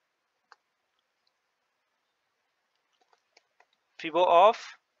 फिबो ऑफ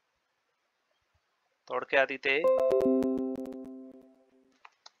थोडक्यात इथे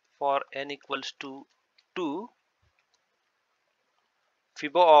for n equals to 2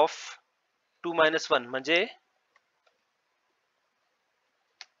 फिबो of 2 minus 1 म्हणजे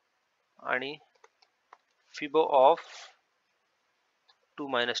आणि फिबो ऑफ 2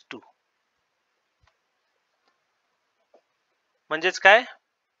 मायनस 2 म्हणजेच काय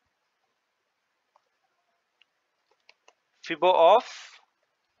फिबो of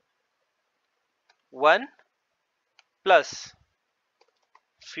 1 plus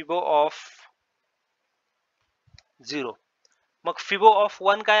फिबो of 0 mug फिबो of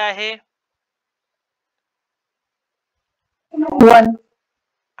 1 काय आहे 1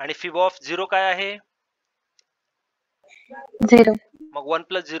 आणि फिबो ऑफ 0 काय आहे 0 मग 1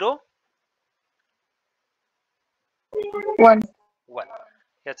 प्लस 0 1 1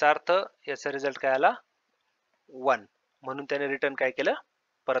 याचा अर्थ याचा रिझल्ट काय आला 1 म्हणून त्याने रिटर्न काय केलं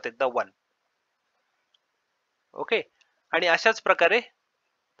परत एकदा 1 ओके आणि अशाच प्रकारे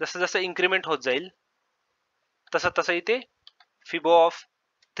जसं जसं इन्क्रीमेंट होत जाईल तसं तसं इथे फिबो ऑफ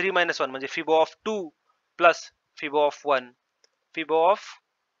 3 मायनस 1 म्हणजे फिबो of 2 plus फिबो of 1 फिबो of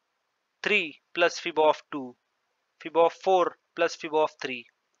 3 plus फिबो of 2 फिबो of 4 plus फिबो of 3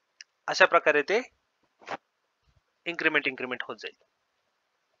 अशा प्रकारे ते इन्क्रीमेंट होत जाईल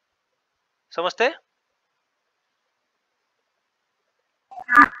समजते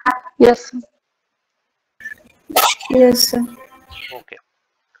yes sir. Yes, sir. okay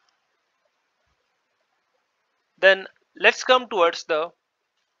then let's come towards the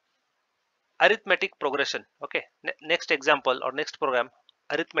arithmetic progression okay next example or next program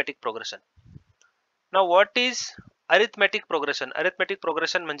arithmetic progression now what is arithmetic progression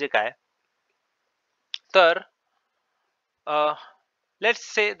म्हणजे काय तर let's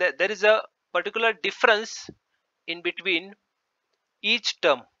say that there is a particular difference in between each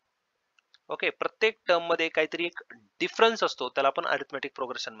term okay प्रत्येक term मध्ये काहीतरी एक difference असतो त्याला आपण अरिथमेटिक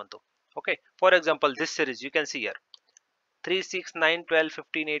प्रोग्रेशन म्हणतो okay for example this series you can see here 3 6 9 12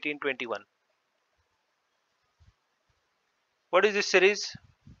 15 18 21 what is this series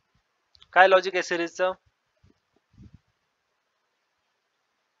काय लॉजिक आहे सिरीजचं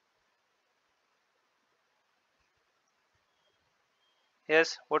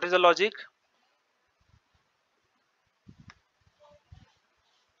yes what is the logic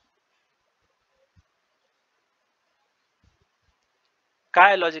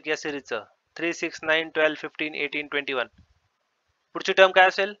काय लॉजिक या सिरीजचं 3 6 9 12 15 18 21 पुढची टर्म काय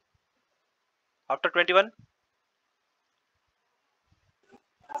असेल after 21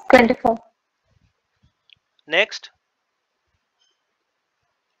 24 next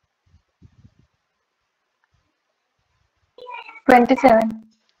 27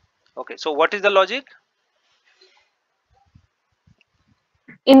 okay so what is the logic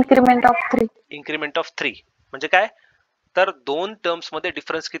increment of 3 increment of 3 म्हणजे काय तर दोन टर्म्स मध्ये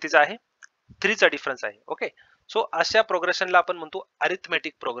डिफरन्स कितीचा आहे 3 चा डिफरन्स आहे ओके सो अशा प्रोग्रेशनला आपण म्हणतो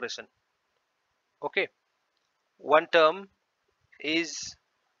arithmetic progression okay one term is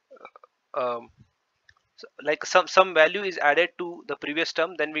like some value is added to the previous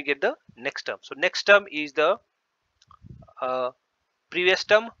term then we get the next term so next term is the previous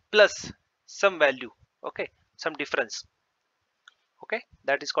term plus some value okay some difference okay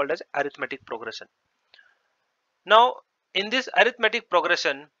that is called as arithmetic progression now in this arithmetic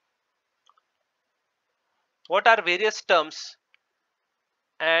progression what are various terms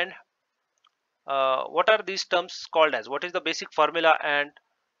and what are these terms called as what is the basic formula and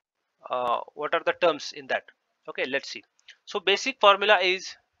what are the terms in that okay let's see so basic formula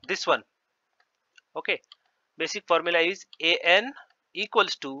is this one okay basic formula is an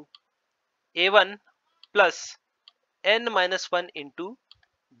equals to a1 plus n minus 1 into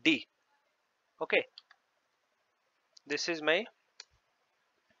d okay this is my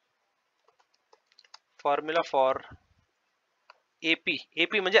formula for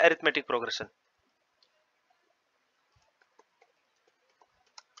AP म्हणजे arithmetic progression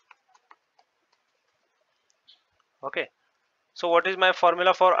okay so what is my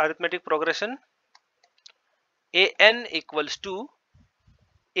formula for arithmetic progression an equals to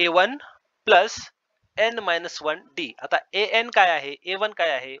a1 plus n minus 1 d आता an काय आहे a1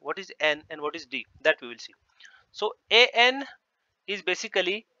 काय आहे what is n and what is d that we will see so an is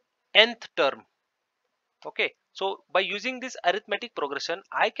basically nth term okay so by using this arithmetic progression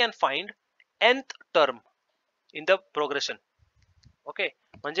I can find nth term in the progression okay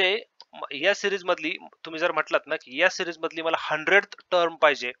म्हणजे या series मधली तुम्ही जर म्हटलात ना की या series मधली मला 100th टर्म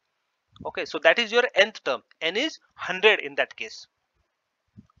पाहिजे okay so that is your nth term n is 100 in that case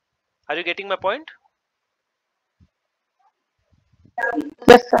are you getting my point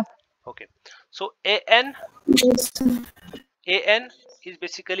Yes, sir. Okay, so an Yes, sir. is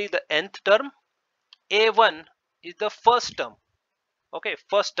basically the nth term, a1 is the first term. Okay,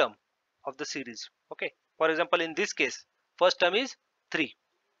 first term of the series. Okay, for example, in this case first term is 3.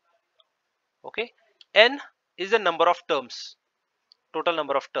 Okay, n is the number of terms, total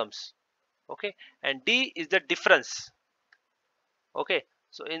number of terms. Okay, and d is the difference. Okay,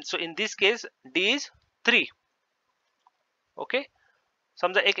 so in this case d is 3. Okay,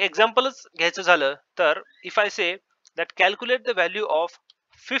 समजा एक एक्झाम्पलच घ्यायचं झालं तर if I say that calculate the value of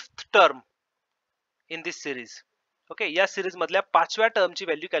fifth term in this series. Okay, या series मधल्या 5व्या टर्मची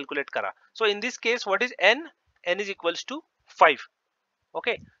value calculate करा. सो in this case what is an? N is equals to 5.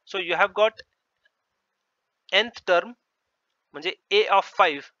 Okay, so you have got nth term म्हणजे a of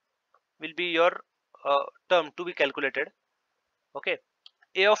 5 will be your term to be calculated. Okay,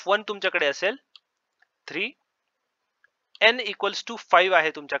 a of 1 तुमच्याकडे असेल 3, n equals to 5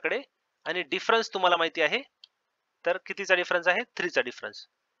 आहे तुमच्याकडे आणि difference तुम्हाला माहिती आहे तर कितीचा डिफरन्स आहे? 3 चा डिफरन्स.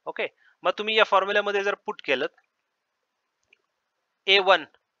 ओके, मग तुम्ही या फॉर्म्युल्यामध्ये जर पुट केलं a1,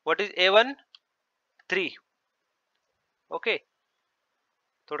 what is a1? 3. Okay,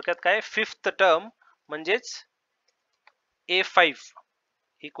 थोडक्यात काय, फिफ्थ टर्म म्हणजेच a5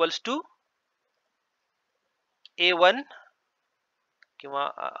 इक्वल्स टू a1, किंवा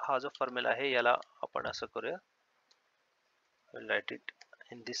हा जो फॉर्म्युला आहे याला आपण असं करूया, right it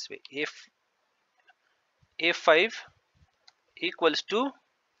in this way, a5 equals to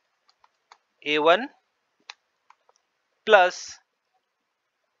a1 plus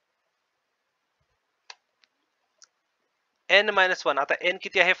n minus 1. आता n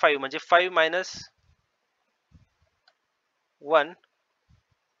किती आहे? 5, म्हणजे 5 minus 1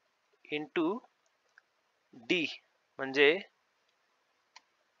 into d म्हणजे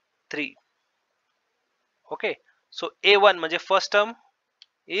 3. ओके, सो a1 म्हणजे first term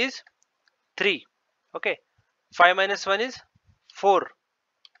is 3. Okay, 5 minus 1 is 4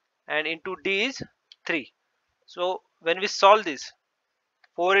 and into d is 3. So when we solve this,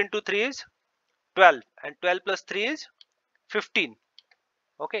 4 into 3 is 12 and 12 plus 3 is 15.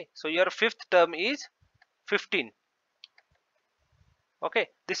 Okay, so your fifth term is 15. Okay,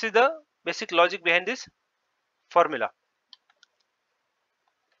 this is the basic logic behind this formula.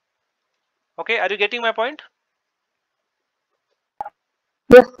 Okay, are you getting my point?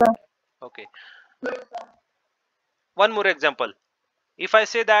 Yes, sir. Okay, one more example. If I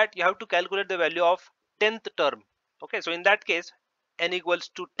say that you have to calculate the value of 10th term. Okay, so in that case n equals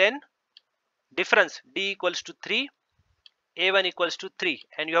to 10, difference d equals to 3, a1 equals to 3,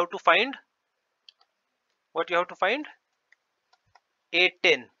 and you have to find what? You have to find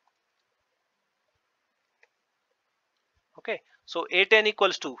a10. Okay, so a10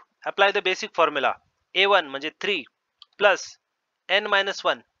 equals to, apply the basic formula, a1 म्हणजे 3 plus n minus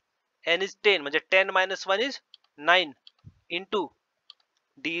 1, n is 10 म्हणजे 10 minus 1 is 9 into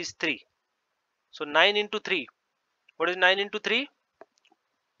d is 3. So 9 into 3, what is 9 into 3?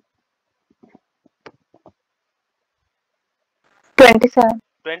 27.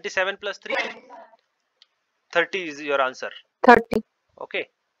 27 plus 3, 30 is your answer. 30. Okay,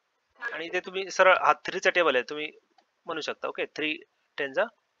 आणि इथे तुम्ही सरळ हा 3 चा table आहे, तुम्ही म्हणू शकता. ओके, 3 10 जा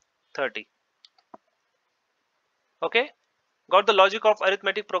 30. Okay, got the logic of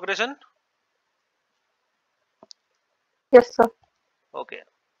arithmetic progression? Yes, sir. Okay,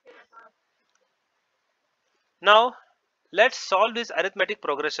 now let's solve this arithmetic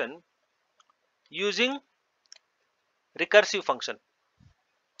progression using recursive function.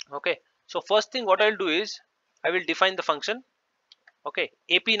 Okay, so first thing what I'll do is I will define the function. Okay,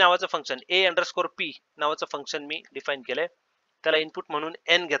 ap नावाचं function, a underscore p नावाचं function मी define केलंय, त्याला input म्हणून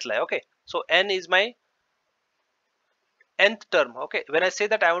n घेतलाय. Okay, so n is my nth term. Okay, when I say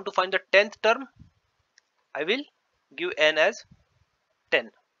that I want to find the 10th term, I will give n as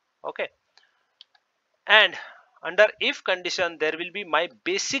 10. Okay, and under if condition there will be my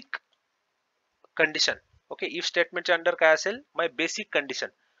basic condition. Okay, if statement च्या under काय असेल? my basic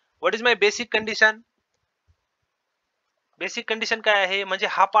condition. What is my basic condition? Basic condition काय आहे? म्हणजे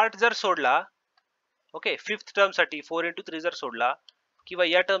हा part जर सोडला, okay, fifth term साठी 4 into 3 जर सोडला, किंवा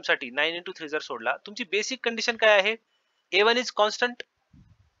या टर्म साठी 9 into 3 जर सोडला, तुमची बेसिक कंडिशन काय आहे? a1 is constant.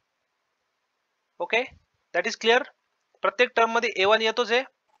 Okay, that is clear. प्रत्येक टर्म मध्ये a1 येतोच आहे.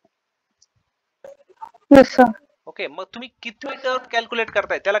 Yes, sir. ओके, मग तुम्ही किती टर्म कॅल्क्युलेट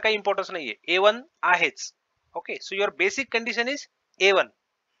करताय त्याला काही इम्पॉर्टन्स नाहीये, a1 आहेच. Okay, so your basic condition is a1.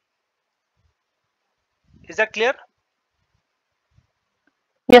 Is that clear?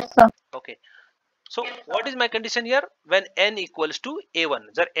 Yes, sir. Okay, so what is my condition here? When n equals to a1,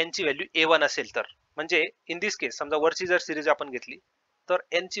 जर n ची value a1 असेल तर. म्हणजे इन दिस केस समजा वरची जर series आपण घेतली तर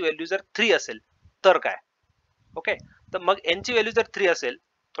n ची व्हॅल्यू जर 3 असेल तर काय. ओके, तर मग n ची व्हॅल्यू जर 3 असेल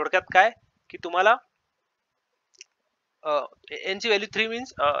थोडक्यात काय की तुम्हाला n ची value 3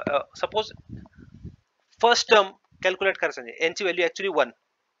 means suppose first term calculate करायचं म्हणजे n ची value actually 1.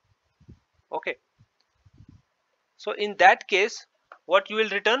 Okay, so in that case what you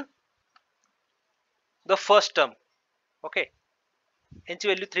will return the first term. Okay, n ची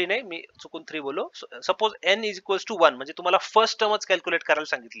व्हॅल्यू 3 नाही, मी चुकून 3 बोललो. Suppose n is equals to 1 म्हणजे तुम्हाला फर्स्ट टर्मच कॅल्क्युलेट करायला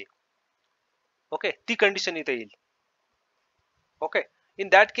सांगितली. ओके, ती कंडिशन इथे येईल. ओके, इन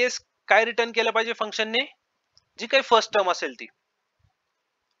दॅट केस काय रिटर्न केलं पाहिजे फंक्शनने, जी काही फर्स्ट टर्म असेल ती.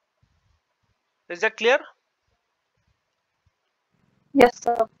 Is that clear? Yes,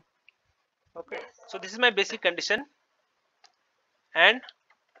 sir. Okay, so this is my basic condition and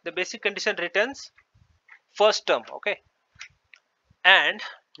the basic condition returns first term. Okay, and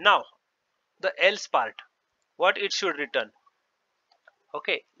now the else part, what it should return.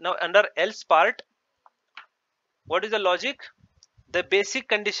 Okay, now under else part what is the logic? The basic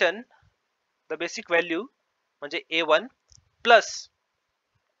condition, the basic value म्हणजे a1 plus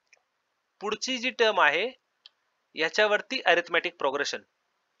पुढची जी term आहे याच्यावरती arithmetic progression.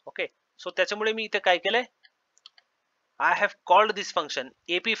 Okay, सो त्याच्यामुळे मी इथे काय केलंय, I have called this function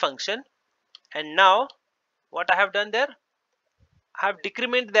AP function and now what I have done there, I have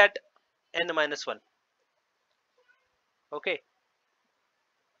decremented that n minus 1. Okay,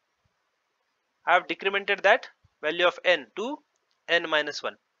 I have decremented that value of n to n minus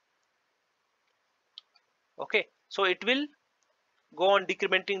 1. Okay, so it will go on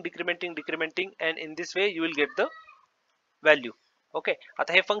decrementing and in this way you will get the value. Okay,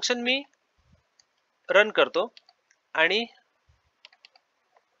 आता हे function मी run करतो आणि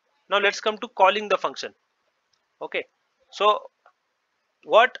now let's come to calling the function. Okay, so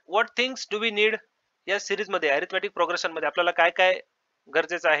what things do we need या series मध्ये arithmetic progression मध्ये आपल्याला काय काय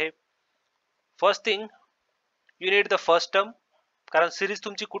गरजेचं आहे. First thing you need the first term, कारण सिरीज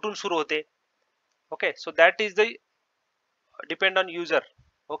तुमची कुठून सुरू होते. Okay, so that is the depend on user.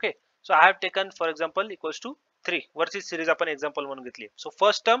 Okay, so I have taken for example equals to 3, वरची सिरीज आपण एक्झाम्पल म्हणून घेतली. So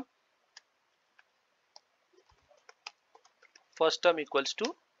first term equals to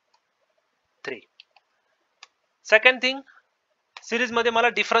 3. Second thing, series मध्ये मला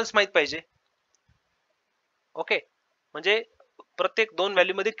डिफरन्स माहित पाहिजे. ओके, म्हणजे प्रत्येक दोन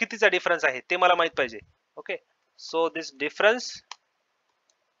व्हॅल्यू मध्ये कितीचा डिफरन्स आहे ते मला माहित पाहिजे. Okay, so this difference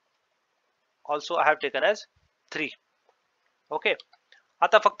also I have taken as 3. Okay,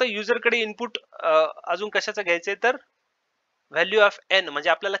 आता फक्त युजर कडे इनपुट अजून कशाचं घ्यायचंय तर व्हॅल्यू ऑफ n म्हणजे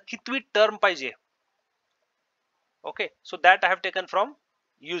आपल्याला कितवी टर्म पाहिजे. Okay, so that I have taken from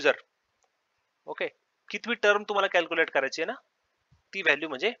user. Okay, कितवी term तुम्हाला कॅल्क्युलेट करायची आहे ना, ती व्हॅल्यू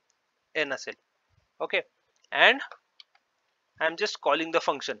म्हणजे n असेल. Okay, and I am just calling the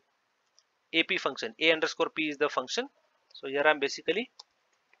function AP function. A underscore P is the function. So here I am basically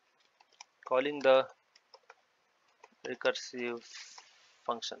calling the recursive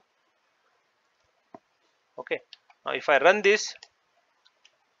function. Okay, now if I run this,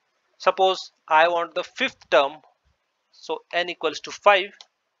 suppose I want the fifth term, so n equals to 5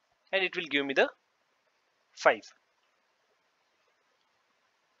 and it will give me the 5.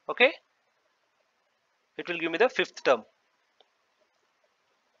 Okay, it will give me the fifth term.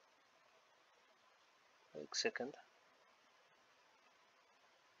 One second.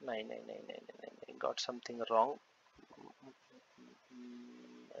 Nine, got something wrong.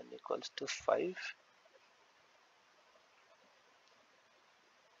 N equals to 5.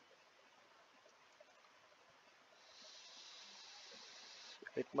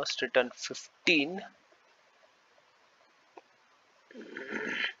 It must return 15.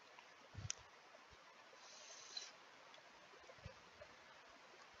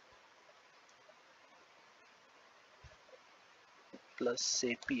 Plus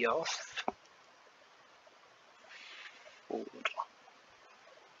AP of 4.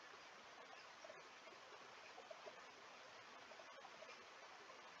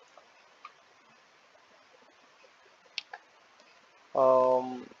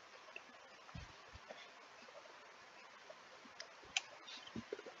 Um,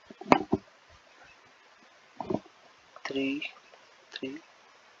 three.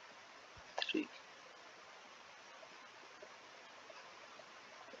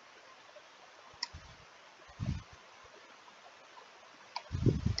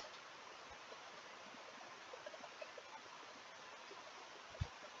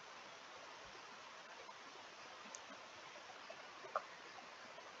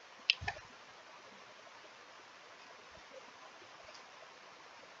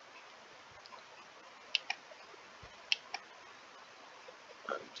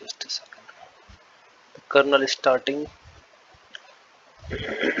 Just a second. The kernel is starting.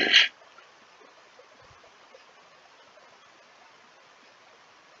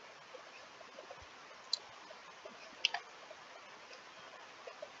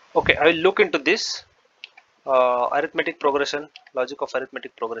 Okay, I will look into this arithmetic progression, logic of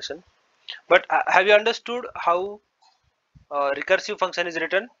arithmetic progression. But have you understood how recursive function is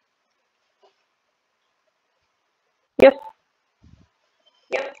written? Yes.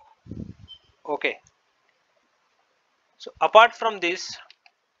 Okay. So apart from this,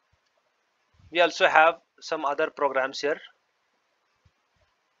 we also have some other programs here.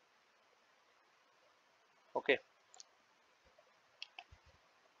 Okay.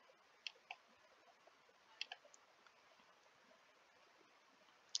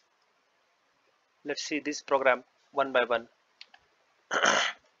 Let's see this program one by one.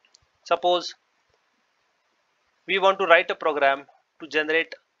 Suppose we want to write a program to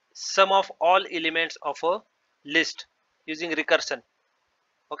generate sum of all elements of a list using recursion.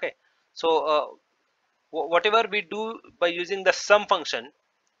 Okay. So whatever we do by using the sum function,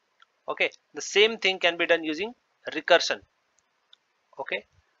 okay, the same thing can be done using recursion. Okay.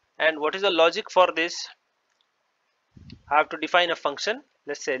 And what is the logic for this? I have to define a function.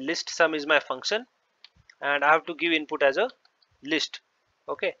 Let's say list sum is my function, and I have to give input as a list.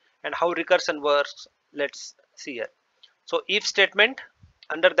 Okay. And how recursion works, let's see here. So if statement,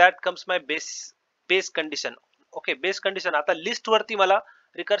 under that comes my base condition. Okay, base condition. आता list वरती मला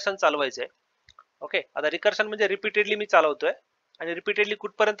recursion चालवायचं आहे. Okay, आता recursion म्हणजे repeatedly मी चालवतोय आणि repeatedly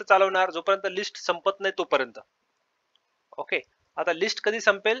कुठपर्यंत चालवणार, जोपर्यंत लिस्ट संपत नाही तोपर्यंत. ओके, आता लिस्ट कधी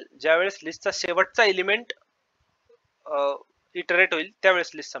संपेल, ज्यावेळेस लिस्टचा शेवटचा एलिमेंट इटरेट होईल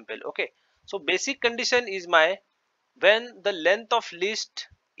त्यावेळेस लिस्ट संपेल. Okay, so basic condition is my when the length of list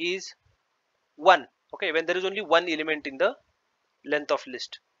is 1. Okay, when there is only one element in the length of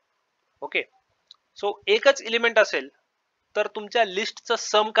list. Okay, so एकच element असेल तर तुमच्या लिस्टचं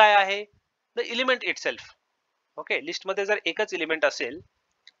सम काय आहे, the element itself. Okay, list मध्ये जर एकच element असेल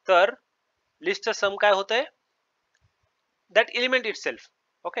तर लिस्टचं सम काय होतंय, that element itself.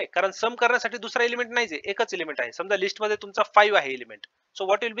 ओके, कारण सम करण्यासाठी दुसरा एलिमेंट नाहीच आहे, एकच एलिमेंट आहे. समजा लिस्ट मध्ये तुमचा 5 आहे element, so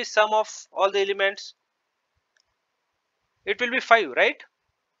what will be some of all the elements? It will be 5, right?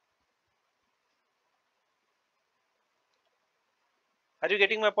 Are you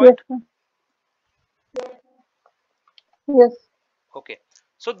getting my point? Yes, yes. Okay,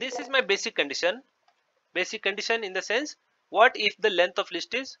 so this is my basic condition. Basic condition in the sense, what if the length of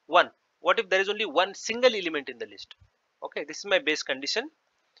list is 1? What if there is only one single element in the list? Okay, this is my base condition,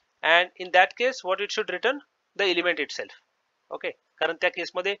 and in that case what it should return? The element itself. Okay, कारण त्या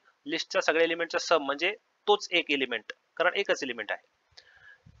case मध्ये लिस्टचा सगळ्या एलिमेंटचा सम म्हणजे तोच एक element, कारण एकच element आहे.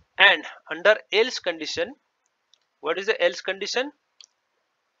 And under else condition, what is the else condition?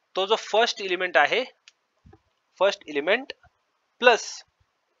 तो जो फर्स्ट एलिमेंट आहे, first element plus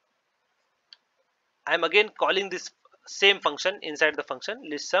I am again calling this same function inside the function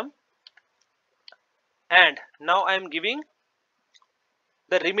list sum, and now I am giving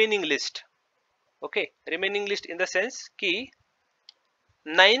the remaining list. Okay, remaining list in the sense key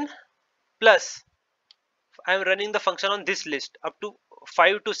 9 plus I am running the function on this list up to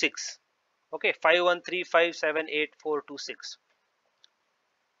 5 to 6. Okay, 5 1 3 5 7 8 4 2 6.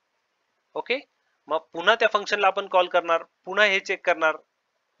 Okay, मग पुन्हा त्या फंक्शनला आपण call करणार, पुन्हा हे check करणार,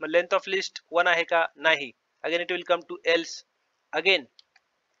 मग length of list 1 आहे का, नाही. Again it will come to else, again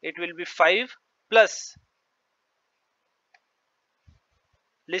it will be 5 plus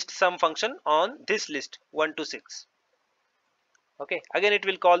list sum function on this list 1 to 6. Okay, again it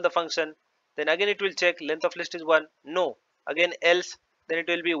will call the function, then again it will check length of list is 1, no, again else, then it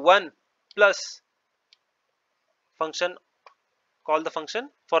will be 1 plus function, call the function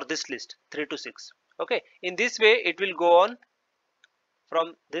for this list 3 to 6. Okay, in this way it will go on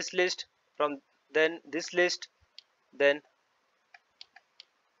from this list, from then this list, then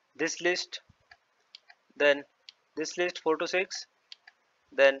this list, then this list 4 to 6,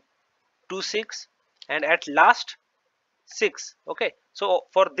 then 2 6, and at last 6. Okay, so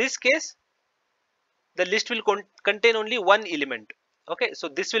for this case the list will contain only one element. Okay, so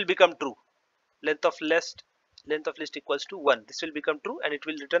this will become true, length of list equals to 1. This will become true and it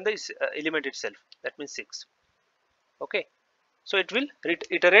will return the element itself, that means 6. Okay, so it will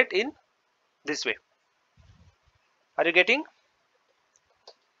iterate in this way. Are you getting?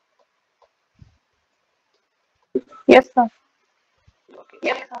 Yes, sir. Okay,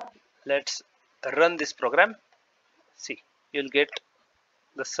 yes, sir. Let's run this program. See, you'll get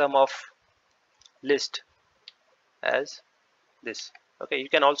the sum of list as this. Okay, you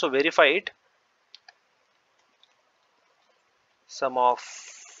can also verify it. Sum of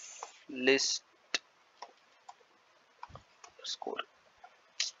list score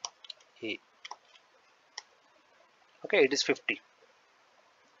A. Okay, it is 50.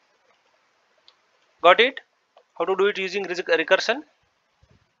 Got it? How to do it using recursion?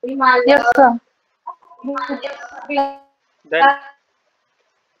 Yes, sir. Then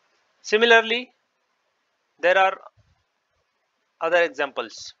similarly, there are other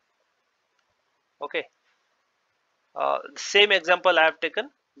examples. Okay, same example I have taken,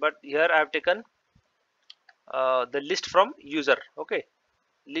 but here I have taken the list from user. Okay,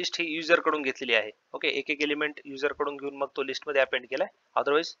 list he user कडून घेतलेली आहे. Okay, एक एक element user कडून घेऊन मग तो list मध्ये append केलाय.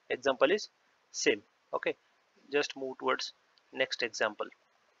 Otherwise example is same. Okay, just move towards next example.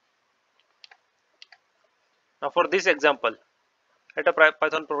 Now for this example, write a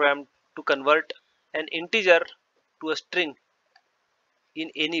Python program to convert an integer to a string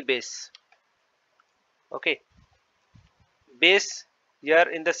in any base. Okay, base here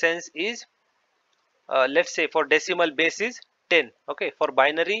in the sense is let's say for decimal base is 10. Okay, for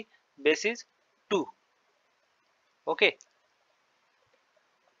binary base is 2. Okay,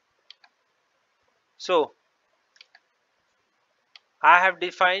 so I have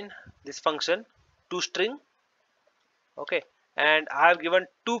defined this function toString. Okay, and I have given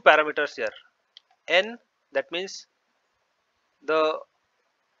two parameters here. N, that means the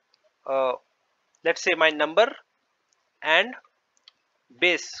let's say my number, and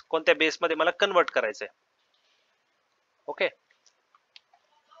base, कोणत्या base मध्ये मला convert करायचंय. Okay,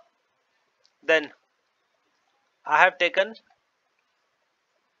 then I have taken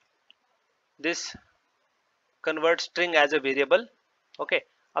this convert string as a variable. Okay,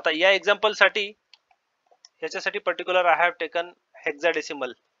 आता या example साठी याच्यासाठी particular I have taken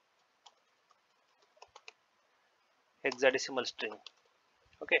hexadecimal string.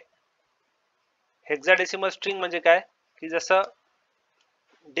 Okay, hexadecimal string म्हणजे काय की जसं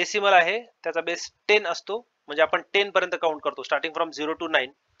डेसिमल आहे त्याचा बेस 10 असतो, म्हणजे आपण 10 पर्यंत काउंट करतो स्टार्टिंग फ्रॉम 0 to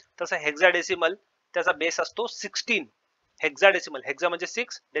 9. तसं हेक्साडेसिमल त्याचा बेस असतो 16. हेक्साडेसिमल, हेक्सा म्हणजे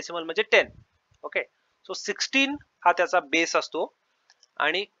 6, डेसिमल म्हणजे 10. ओके, सो 16 हा त्याचा बेस असतो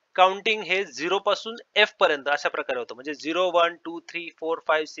आणि काउंटिंग हे 0 पासून f पर्यंत अशा प्रकारे होतं. म्हणजे 0 1 2 3 4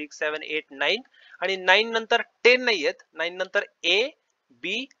 5 6 7 8 9 आणि 9 नंतर 10 नाही येत. 9 नंतर a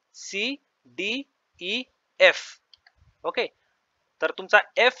b c d e f. Okay, तर तुमचा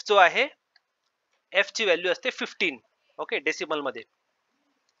f जो आहे, f ची व्हॅल्यू असते 15. ओके, डेसिमल मध्ये.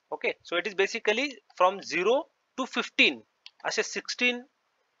 Okay, so it is basically from 0 to 15 असे 16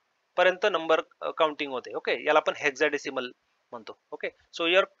 पर्यंत नंबर काउंटिंग होते. ओके, याला आपण हेक्साडेसिमल म्हणतो. Okay, so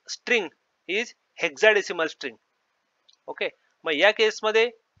your string is hexadecimal string. Okay, मग या केस मध्ये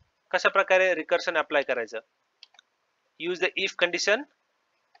कशा प्रकारे रिकर्शन अप्लाय करायचं? Use the if condition,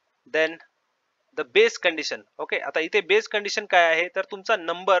 then the base condition. Okay, आता इथे बेस कंडिशन काय आहे, तर तुमचा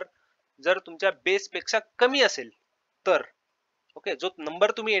नंबर जर तुमच्या बेस पेक्षा कमी असेल तर, ओके, जो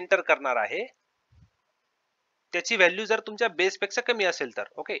नंबर तुम्ही एंटर करणार आहे त्याची व्हॅल्यू जर तुमच्या बेस पेक्षा कमी असेल तर,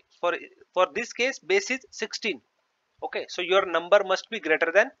 okay, for this case base is 16. okay, so your number must be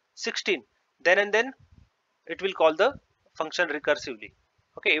greater than 16, then and then it will call the function recursively.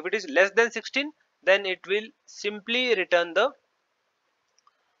 Okay, if it is less than 16, then it will simply return the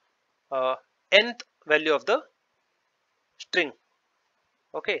nth value of the string.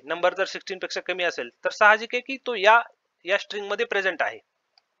 okay, number जर 16 पेक्षा कमी असेल तर साहजिक आहे की तो या स्ट्रिंग मध्ये प्रेझेंट आहे.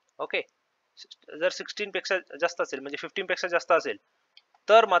 ओके, जर 16 पेक्षा जास्त असेल म्हणजे 15 पेक्षा जास्त असेल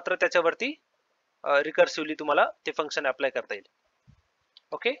तर मात्र त्याच्यावरती रिकर्सिवली तुम्हाला ते फंक्शन अप्लाय करता येईल.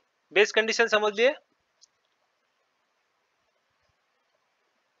 ओके, बेस कंडिशन समजली आहे?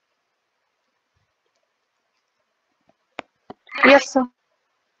 Yes, sir.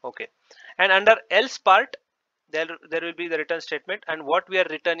 Okay, and under else part there will be the return statement, and what we are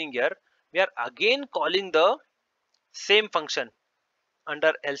returning here, we are again calling the same function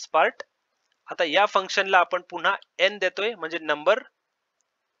under else part. आता या फंक्शनला आपण पुन्हा n देतोय म्हणजे number,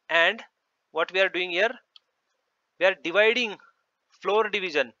 and what we are doing here, we are dividing floor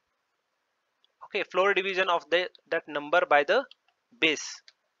division. okay, floor division of that number by the base.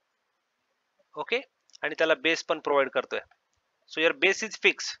 okay, आणि त्याला base पण प्रोव्हाइड करतोय. so your base is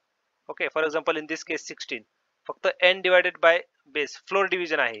fixed. okay, for example in this case 16, फक्त n divided by base, floor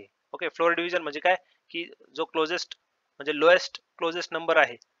division आहे. okay, floor division म्हणजे काय की जो क्लोजेस्ट म्हणजे लोएस्ट क्लोजेस्ट नंबर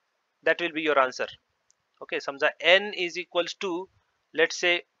आहे that will be your answer. okay, समजा n is equals to let's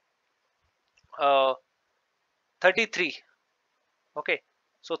say 33. okay,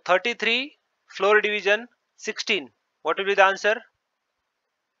 so 33 floor division 16, what will be the answer?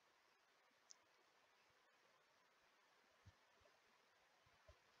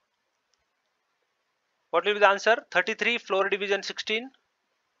 What will be the answer? 33 floor division 16.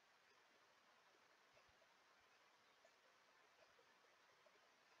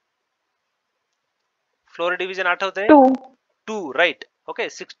 Floor division आठवतंय? 2. 2 right. Okay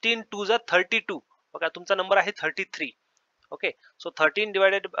 16 2 जा 32. Okay तुमचा number आहे 33. Okay so 33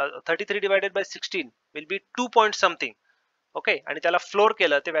 divided by 16 will be 2 point something. Okay आणि त्याला floor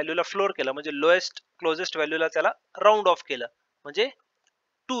केलं, ते व्हॅल्यूला floor केलं म्हणजे लोएस्ट क्लोजेस्ट व्हॅल्यूला त्याला राऊंड ऑफ केलं म्हणजे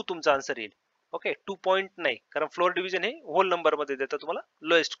 2 तुमचा आन्सर येईल. ओके 2 पॉइंट नाही, कारण फ्लोर डिव्हिजन हे होल नंबर मध्ये देतं तुम्हाला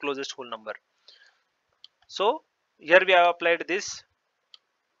lowest closest whole number. So here we have applied this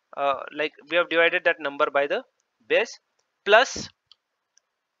like we have divided that number by the base, plus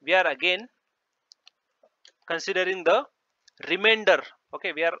we are again considering the remainder.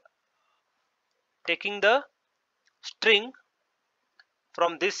 Okay, we are taking the string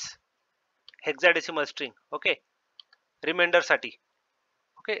from this hexadecimal string. Okay, remainder साठी.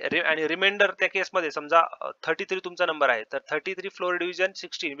 Okay आणि reminder त्या case मध्ये समजा 33 तुमचा number आहे तर 33 floor division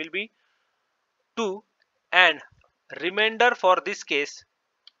 16 will be 2 and remainder for this case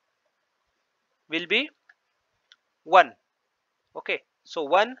will be 1. Okay so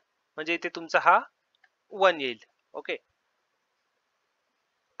 1 म्हणजे इथे तुमचा हा 1 येईल. ओके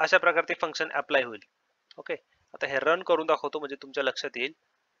अशा प्रकारचे फंक्शन अप्लाय होईल. ओके आता हे रन करून दाखवतो म्हणजे तुमच्या लक्षात येईल.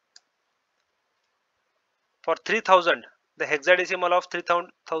 For 3000 the hexadecimal of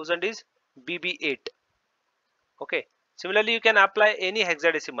 3000 is BB8. okay similarly you can apply any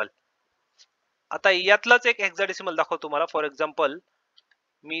hexadecimal. आता यातलाच एक हेक्साडेसिमल दाखवतो तुम्हाला. फॉर एक्झाम्पल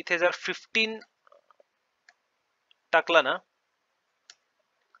मी इथे जर 15 टाकला ना,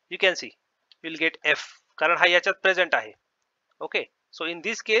 you can see will get F, कारण हा याच्यात प्रेझेंट आहे. Okay so in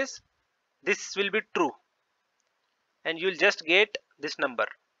this case this will be true and you will just get this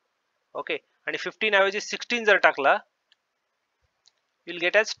number. Okay आणि 15 ऐवजी 16 जर टाकला you will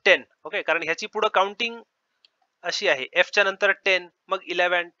get as 10. Okay कारण ह्याची पुढे काउंटिंग अशी आहे, F च्या नंतर 10, मग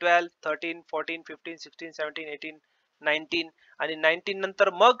 11, 12, 13, 14, 15, 16, 17, 18, 19 आणि 19 नंतर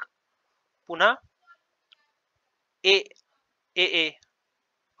मग पुन्हा A, AA,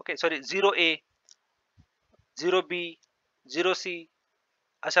 okay sorry 0A, 0B, 0C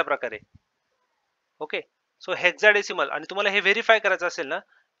अशा प्रकारे. ओके सो हेक्साडेसिमल आणि तुम्हाला हे व्हेरीफाय करायचं असेल ना,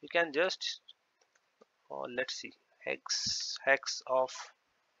 you can just let's see hex of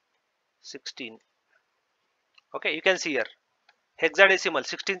 16. Okay you can see here hexadecimal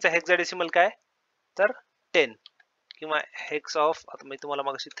 16 चा हेक्साडेसिमल काय तर 10 किंवा हेक्स ऑफ, आता मी तुम्हाला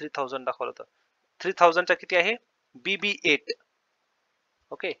मागाशी 3000 दाखवलं होतं, 3000 चा किती आहे BB8.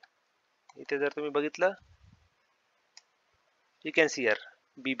 ओके इथे जर तुम्ही बघितलं you can see here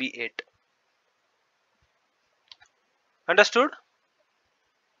BB8. Understood?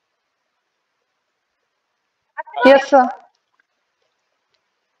 Yes, sir.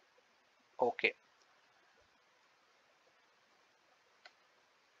 Okay.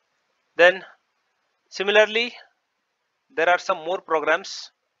 Then similarly there are some more programs.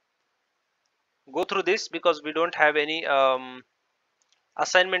 Go through this because we don't have any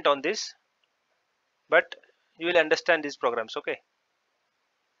assignment on this, but you will understand these programs. Okay,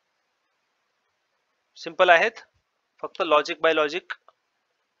 simple आहेत, फक्त logic by logic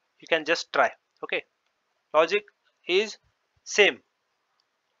you can just try. Okay, logic is same.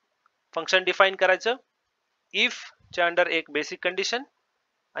 Function define करायचं if च्या under एक basic condition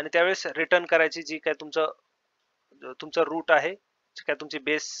आणि त्यावेळेस return करायची जी काय तुमचं रूट आहे, जी काय तुमची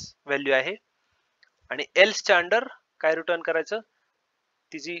बेस व्हॅल्यू आहे, आणि एल्स च्या अंडर काय रिटर्न करायचं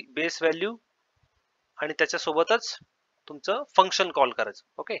ती जी बेस व्हॅल्यू आणि त्याच्या सोबतच तुमचं फंक्शन कॉल करायचं.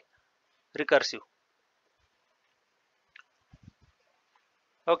 Okay recursive.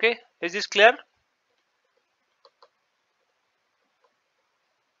 Okay is this clear?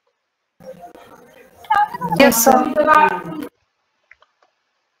 Yes, sir.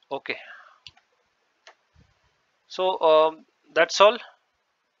 Okay, so that's all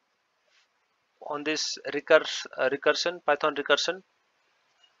on this recursion, Python recursion.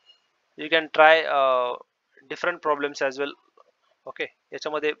 You can try different problems as well. Okay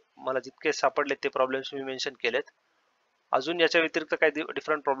याच्यामध्ये मला जितके सापडले ते प्रॉब्लेम्स मी मेन्शन केलेत. अजून याच्या व्यतिरिक्त काही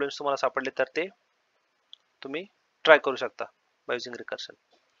डिफरंट प्रॉब्लेम्स तुम्हाला सापडले तर ते तुम्ही ट्राय करू शकता by using recursion.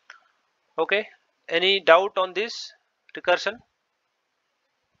 Okay any doubt on this recursion?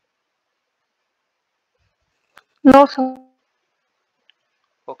 No, sir.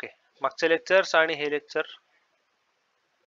 Okay मागचे लेक्चर्स आणि हे लेक्चर